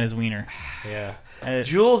not pointing at his wiener. Yeah.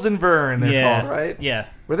 Jules and Vern, they're called, right? Yeah.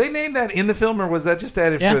 Were they named that in the film, or was that just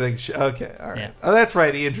added Yeah. for the Okay, all right. Yeah. Oh, that's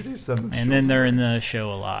right. He introduced them. And then they're in the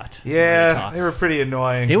show a lot. Yeah, they were pretty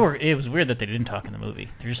annoying. It was weird that they didn't talk in the movie.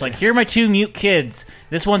 They're just like, here are my two mute kids.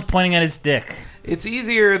 This one's pointing at his dick. It's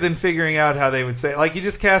easier than figuring out how they would say. Like, you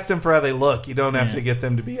just cast them for how they look. You don't have to get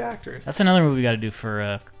them to be actors. That's another movie we got to do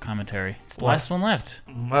for commentary. It's the last one left.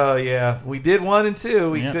 Oh, yeah. We did 1 and 2.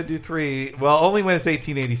 We could do 3. Well, only when it's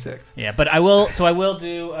 1886. Yeah, but I will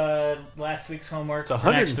do last week's homework. It's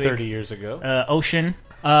 130 years ago. Ocean.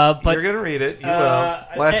 But you're going to read it. You will.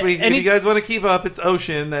 Last week, if you guys want to keep up, it's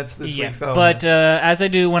Ocean. That's this week's homework. But as I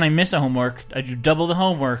do when I miss a homework, I do double the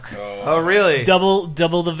homework. Oh, really? Double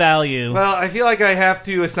the value. Well, I feel like I have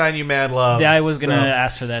to assign you Mad Love. Yeah, I was going to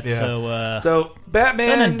ask for that. Yeah. So, so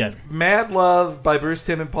Batman, done. Mad Love by Bruce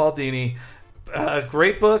Timm and Paul Dini.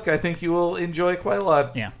 Great book. I think you will enjoy quite a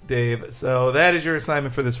lot, Dave. So that is your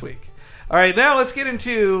assignment for this week. All right, now let's get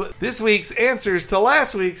into this week's answers to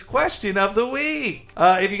last week's question of the week.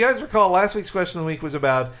 If you guys recall, last week's question of the week was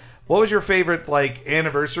about what was your favorite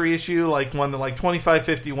anniversary issue, one that 25,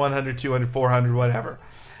 50, 100, 200, 400, whatever.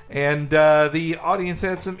 And the audience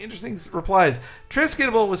had some interesting replies.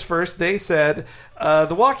 Triskidable was first. They said,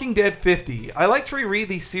 The Walking Dead 50. I like to reread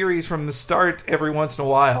these series from the start every once in a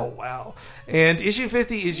while. Wow. And issue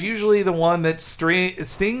 50 is usually the one that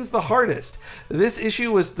stings the hardest. This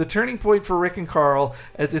issue was the turning point for Rick and Carl,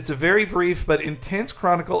 as it's a very brief but intense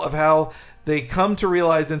chronicle of how they come to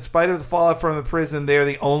realize, in spite of the fallout from the prison, they are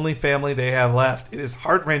the only family they have left. It is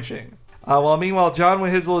heart-wrenching. Meanwhile, John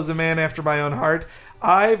Wahizel is a man after my own heart.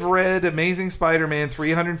 I've read Amazing Spider-Man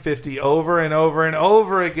 350 over and over and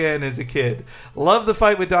over again as a kid. Love the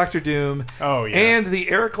fight with Dr. Doom. Oh, yeah. And the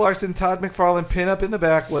Eric Larson, Todd McFarlane pin-up in the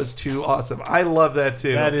back was too awesome. I love that,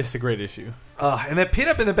 too. That is a great issue. And that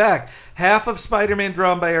pin-up in the back, half of Spider-Man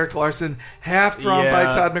drawn by Eric Larson, half drawn by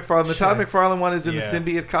Todd McFarlane. The Todd McFarlane one is in the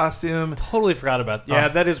symbiote costume. Totally forgot about that. Yeah,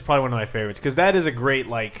 that is probably one of my favorites, because that is a great,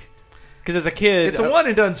 because as a kid, it's a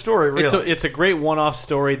one-and-done story, really. It's a great one-off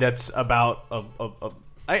story that's about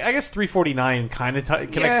I guess 349 kind of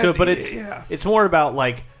connects to it, but it's more about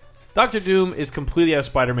Doctor Doom is completely out of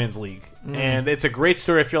Spider-Man's league, and it's a great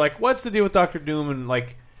story. If you're like, what's the deal with Doctor Doom? And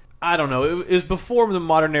I don't know. It was before the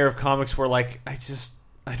modern era of comics where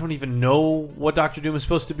I don't even know what Doctor Doom is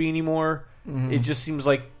supposed to be anymore. It just seems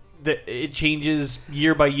like that it changes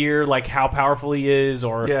year by year, how powerful he is,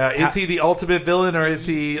 or is he the ultimate villain, or is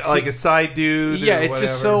he a side dude? Yeah, it's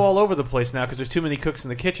just so all over the place now because there's too many cooks in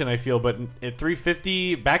the kitchen. I feel, but at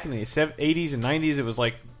 350 back in the 80s and 90s, it was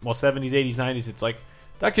 70s, 80s, 90s. It's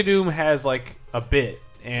Doctor Doom has a bit,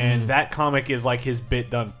 and that comic is his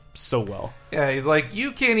bit done so well. Yeah, he's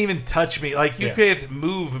you can't even touch me. You can't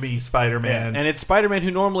move me, Spider-Man. Yeah. And it's Spider-Man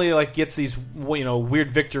who normally gets these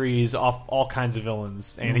weird victories off all kinds of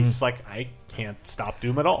villains, and he's just I can't stop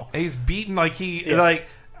Doom at all. He's beaten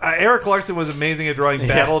Eric Larson was amazing at drawing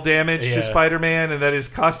battle damage to Spider-Man, and that his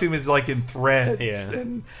costume is in threads. Yeah.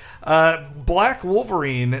 And Black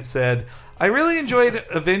Wolverine said, I really enjoyed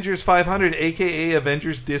Avengers 500, a.k.a.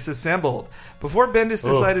 Avengers Disassembled. Before Bendis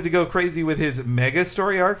decided to go crazy with his mega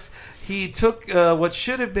story arcs, he took what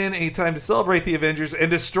should have been a time to celebrate the Avengers and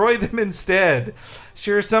destroy them instead.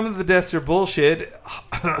 Sure, some of the deaths are bullshit.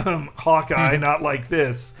 Hawkeye, not like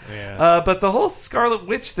this. Yeah. But the whole Scarlet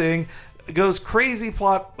Witch thing goes crazy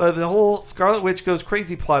plot. The whole Scarlet Witch goes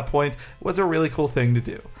crazy plot point was a really cool thing to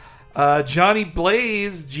do. Johnny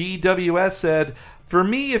Blaze, GWS, said, for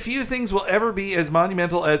me, a few things will ever be as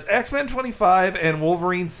monumental as X-Men 25 and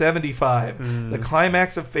Wolverine 75, the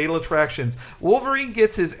climax of Fatal Attractions. Wolverine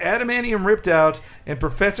gets his adamantium ripped out, and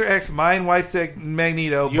Professor X mind wipes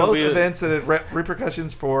Magneto, both events that had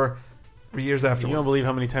repercussions for years afterwards. You don't believe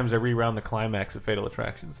how many times I rewound the climax of Fatal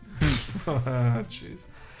Attractions. Jeez.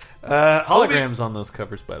 Holograms on those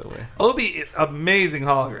covers, by the way. Obi, amazing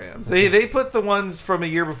holograms. They put the ones from a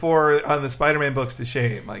year before on the Spider-Man books to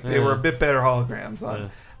shame. They were a bit better holograms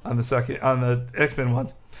on the X-Men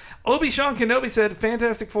ones. Obi-Wan Kenobi said,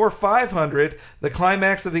 Fantastic Four 500, the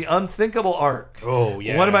climax of the unthinkable arc. Oh,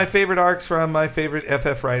 yeah. One of my favorite arcs from my favorite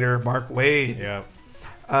FF writer, Mark Waid. Yeah.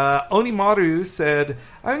 Onimaru said,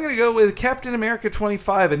 I'm going to go with Captain America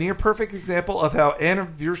 25, a near-perfect example of how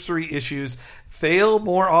anniversary issues fail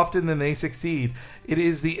more often than they succeed. It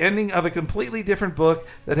is the ending of a completely different book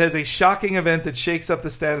that has a shocking event that shakes up the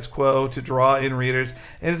status quo to draw in readers,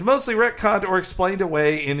 and is mostly retconned or explained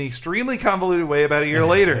away in the extremely convoluted way about a year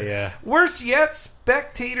later. Yeah. Worse yet,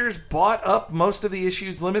 spectators bought up most of the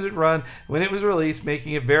issue's limited run when it was released,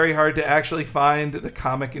 making it very hard to actually find the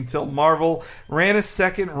comic until Marvel ran a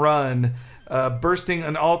second run, bursting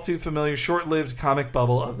an all too familiar short-lived comic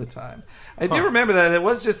bubble of the time. I do remember that. It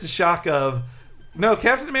was just a shock of, No,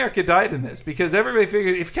 Captain America died in this because everybody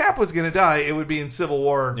figured if Cap was going to die, it would be in Civil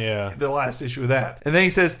War, the last issue of that. And then he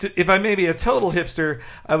says, if I may be a total hipster,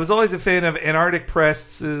 I was always a fan of Antarctic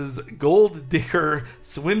Press's Gold Digger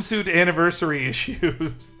swimsuit anniversary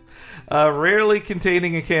issues. Rarely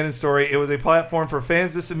containing a canon story, it was a platform for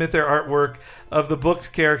fans to submit their artwork of the book's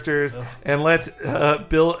characters and let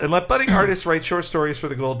budding artists write short stories for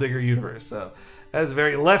the Gold Digger universe. So that's a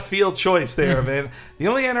very left field choice there, man. The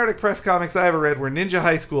only Antarctic Press comics I ever read were Ninja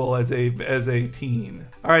High School as a teen.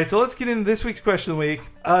 All right, so let's get into this week's question of the week.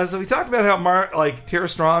 So we talked about how Tara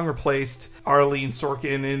Strong replaced Arlene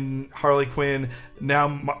Sorkin in Harley Quinn. Now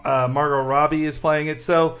Margot Robbie is playing it.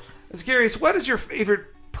 So I was curious, what is your favorite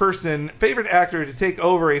actor to take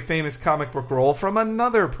over a famous comic book role from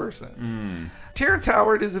another person? Terrence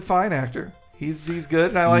Howard is a fine actor. He's good,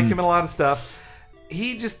 and I like him in a lot of stuff.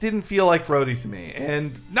 He just didn't feel like Rhodey to me.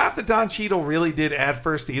 And not that Don Cheadle really did at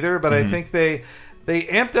first either, but I think they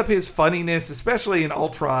amped up his funniness, especially in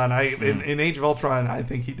Ultron. In Age of Ultron, I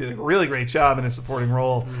think he did a really great job in a supporting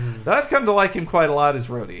role. But I've come to like him quite a lot as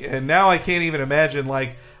Rhodey. And now I can't even imagine,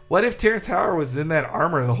 what if Terrence Howard was in that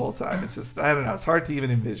armor the whole time? It's just, I don't know. It's hard to even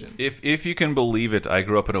envision. If you can believe it, I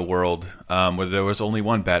grew up in a world where there was only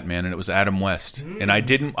one Batman, and it was Adam West. And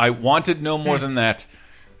I wanted no more than that.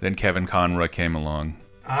 Then Kevin Conroy came along.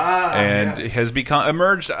 Has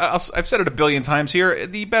emerged. I've said it a billion times here.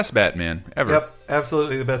 The best Batman ever. Yep,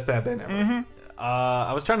 absolutely the best Batman ever.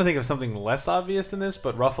 I was trying to think of something less obvious than this,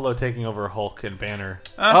 but Ruffalo taking over Hulk and Banner.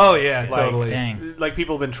 Totally. Dang.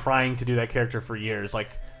 People have been trying to do that character for years. And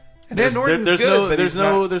Dan Norton's good, there's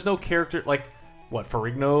no character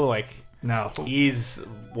Ferrigno. No, he's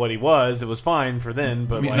what he was. It was fine for then,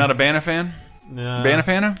 but not a Banner fan. No.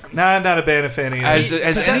 Banafana? Nah, not a Banafana.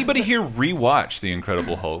 Has anybody here rewatched The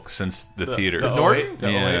Incredible Hulk since the theater? The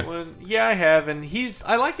Norton? Yeah, I have, and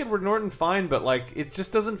I like Edward Norton fine, but it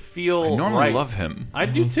just doesn't feel I normally right. love him. I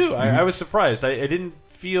do too. I was surprised. I didn't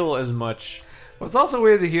feel as much. Well, it's also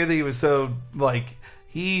weird to hear that he was so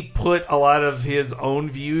he put a lot of his own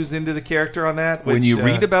views into the character on that. When you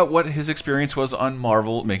read about what his experience was on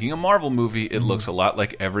Marvel, making a Marvel movie, it looks a lot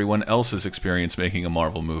like everyone else's experience making a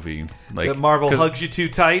Marvel movie. That Marvel hugs you too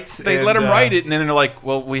tight. They let him write it, and then they're like,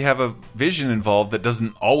 well, we have a vision involved that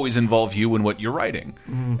doesn't always involve you and what you're writing.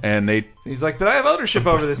 And he's like, but I have ownership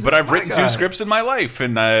over this. But I've written 2 scripts in my life,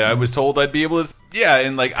 and I was told I'd be able to... Yeah,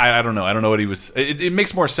 and I don't know. I don't know what he was... It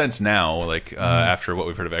makes more sense now, after what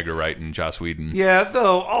we've heard of Edgar Wright and Joss Whedon. Yeah,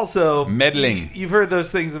 though, also... Meddling. You've heard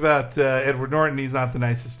those things about Edward Norton. He's not the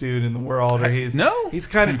nicest dude in the world. He's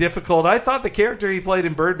kind of difficult. I thought the character he played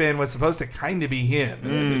in Birdman was supposed to kind of be him.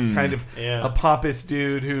 It's kind of a pompous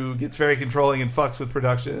dude who gets very controlling and fucks with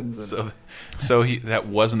productions. So that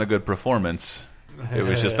wasn't a good performance. It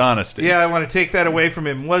was just honesty. Yeah, I want to take that away from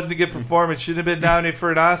him. Wasn't a good performance. Shouldn't have been nominated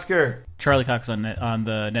for an Oscar. Charlie Cox on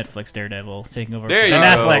the Netflix Daredevil taking over. There you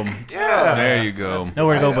Ben go. Affleck. Yeah, there you go.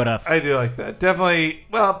 Nowhere to go but up. I do like that. Definitely.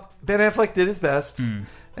 Well, Ben Affleck did his best,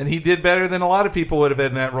 and he did better than a lot of people would have been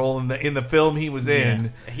in that role in the film he was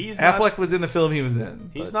in. Affleck was in the film he was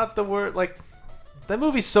in. He's not the word that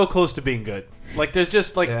movie's so close to being good. There's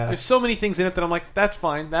just there's so many things in it that I'm like, that's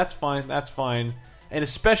fine, that's fine, that's fine. And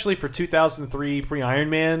especially for 2003 pre-Iron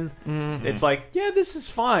Man, it's this is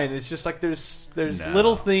fine. It's just there's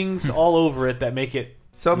little things all over it that make it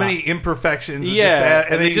so many imperfections.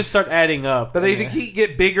 And they just start adding up. But they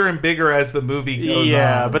get bigger and bigger as the movie goes on.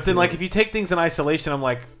 Yeah, but then if you take things in isolation, I'm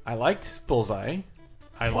like, I liked Bullseye,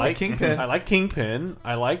 I like Kingpin,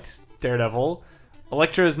 I liked Daredevil.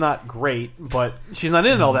 Elektra is not great, but she's not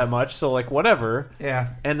in it all that much, so whatever. Yeah.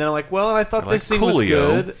 And then I'm like, well, and I thought this scene was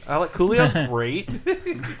good. I like Coolio's great.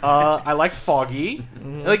 I liked Foggy.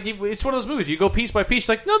 It's one of those movies. You go piece by piece,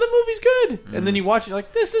 no, the movie's good, and then you watch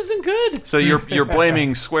it, this isn't good. So you're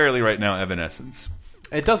blaming squarely right now Evanescence.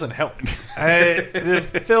 It doesn't help.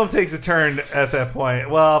 The film takes a turn at that point.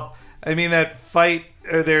 Well, I mean that fight.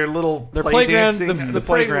 Or their playground, the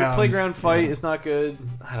playground fight is not good.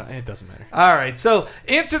 It doesn't matter. All right, so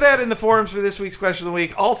answer that in the forums for this week's question of the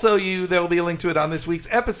week. Also, there will be a link to it on this week's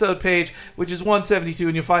episode page, which is 172,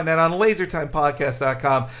 and you'll find that on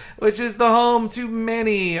LaserTimePodcast.com, which is the home to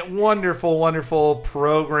many wonderful, wonderful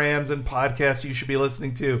programs and podcasts you should be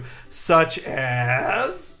listening to, such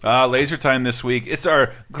as Laser Time this week. It's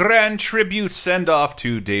our grand tribute send-off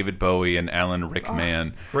to David Bowie and Alan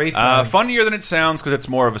Rickman. Great time. Funnier than it sounds, because it's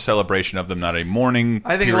more of a celebration of them, not a mourning.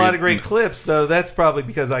 I think period. a lot of great clips, though. That's probably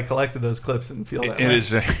because I collected those clips and feel that way. It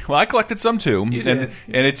is. Well, I collected some too, and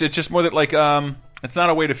it's just more that it's not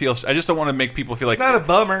a way to feel. I just don't want to make people feel like it's not a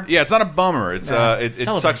bummer. Yeah, it's not a bummer. It's it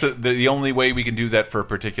sucks that the only way we can do that for a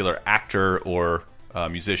particular actor or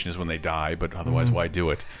musician is when they die, but otherwise, why do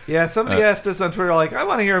it? Yeah, somebody asked us on Twitter, like, I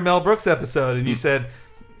want to hear a Mel Brooks episode, and you said,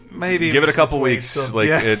 maybe give it a we should couple just wait weeks. till- Like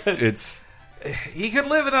Yeah. it's he could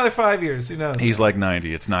live another 5 years. Who knows? he's like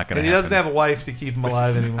 90. It's not going to And happen. he doesn't have a wife to keep him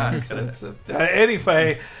alive anymore. So it's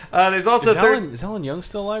anyway, there's also Is Alan Young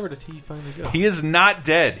still alive, or did he finally go? He is not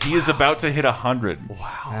dead. He is about to hit 100.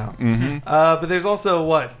 Wow. Mm-hmm. But there's also,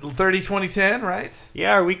 30 2010, right?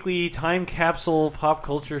 Yeah, our weekly time capsule pop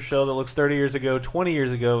culture show that looks 30 years ago, 20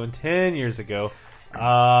 years ago, and 10 years ago.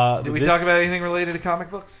 Did we talk about anything related to comic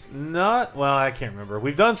books? Not well. I can't remember.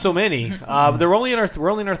 We've done so many. We're only in our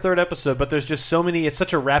third episode, but there's just so many. It's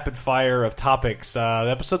such a rapid fire of topics. The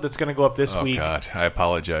episode that's going to go up this week. Oh God, I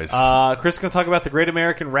apologize. Chris is going to talk about the Great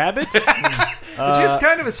American Rabbit, which is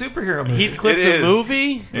kind of a superhero movie. Heathcliff It the is.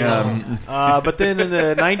 movie. Yeah. But then in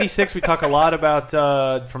the '96, we talk a lot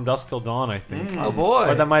about From Dusk Till Dawn. I think. Oh boy!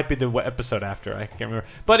 Or that might be the episode after. I can't remember.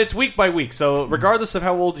 But it's week by week. So regardless of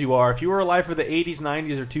how old you are, if you were alive for the '80s,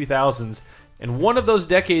 '90s, or 2000s, and one of those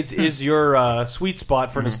decades is your sweet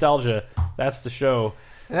spot for nostalgia, that's the show.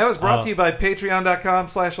 And that was brought to you by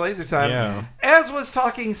patreon.com/lasertime. Yeah. As was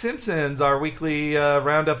Talking Simpsons, our weekly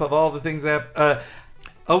roundup of all the things that...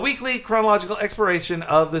 a weekly chronological exploration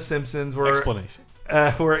of The Simpsons. We're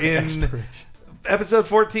in episode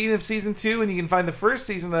 14 of season 2, and you can find the first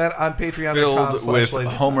season of that on patreon.com. Filled with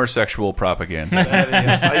homosexual propaganda.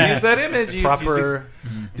 I used that image. Proper.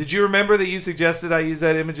 Did you remember that you suggested I use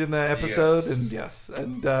that image in the episode? Yes.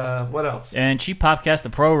 And what else? And Cheap Podcast, the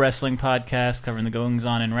pro wrestling podcast covering the goings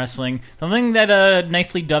on in wrestling. Something that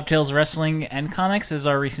nicely dovetails wrestling and comics is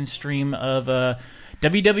our recent stream of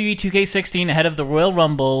WWE 2K16 ahead of the Royal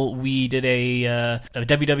Rumble. We did a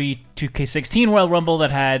WWE 2K16 Royal Rumble that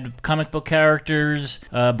had comic book characters,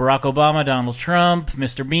 Barack Obama, Donald Trump,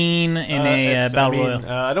 Mr. Bean in a battle royal.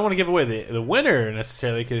 I don't want to give away the winner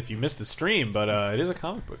necessarily, because if you missed the stream, but it is a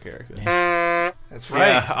comic book character. That's right.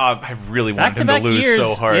 Yeah, I really wanted him to Back-to-back lose years.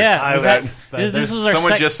 so hard. Yeah, this was our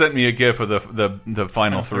Someone just sent me a gif of the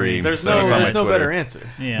final three. There's that was on my no Twitter. better answer.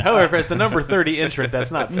 Yeah. However, as the number 30 entrant, that's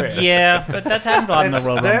not fair. Yeah, but that happens a lot in the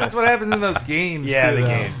Royal Rumble. That's what happens in those games, Yeah, too, the though.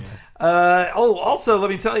 game. Also, let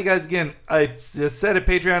me tell you guys again, it's just said at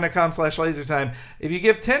patreon.com/lasertime. If you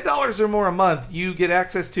give $10 or more a month, you get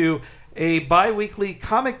access to a bi-weekly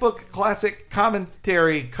comic book classic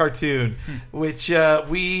commentary cartoon, which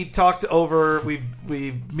we talked over.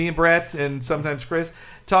 Me and Brett and sometimes Chris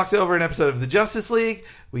talked over an episode of the Justice League.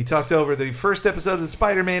 We talked over the first episode of the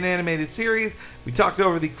Spider-Man animated series. We talked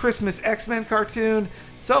over the Christmas X-Men cartoon.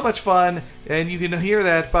 So much fun, and you can hear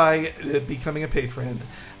that by becoming a patron.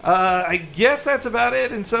 I guess that's about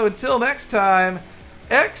it, and so until next time,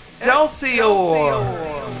 Excelsior!